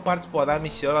είναι 2 parts που ανά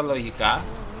μισή ώρα λογικά.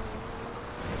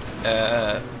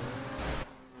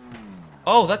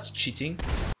 Oh, that's cheating.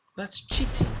 That's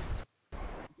cheating.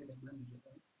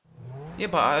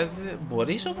 Είπα,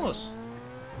 μπορείς όμως?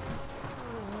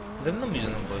 Δεν νομίζω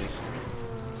να μπορείς.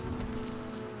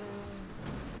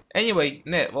 Anyway,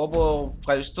 ναι,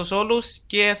 ευχαριστώ σε όλους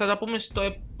και θα τα πούμε στο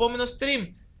επόμενο stream.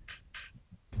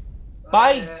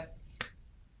 Bye!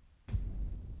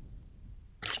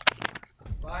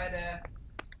 Bye.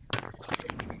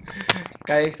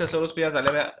 Καλή νύχτα σε όλους, παιδιά,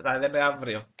 τα λέμε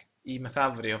αύριο ή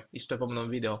μεθαύριο ή στο επόμενο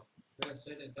βίντεο.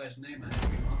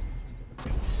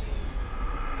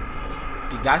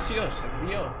 Πιγκάσιος,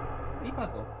 2,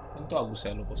 είπα το, δεν το άκουσα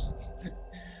άλλο πως.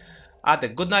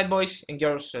 Άντε, good night boys and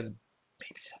girls and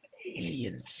babies and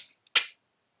aliens.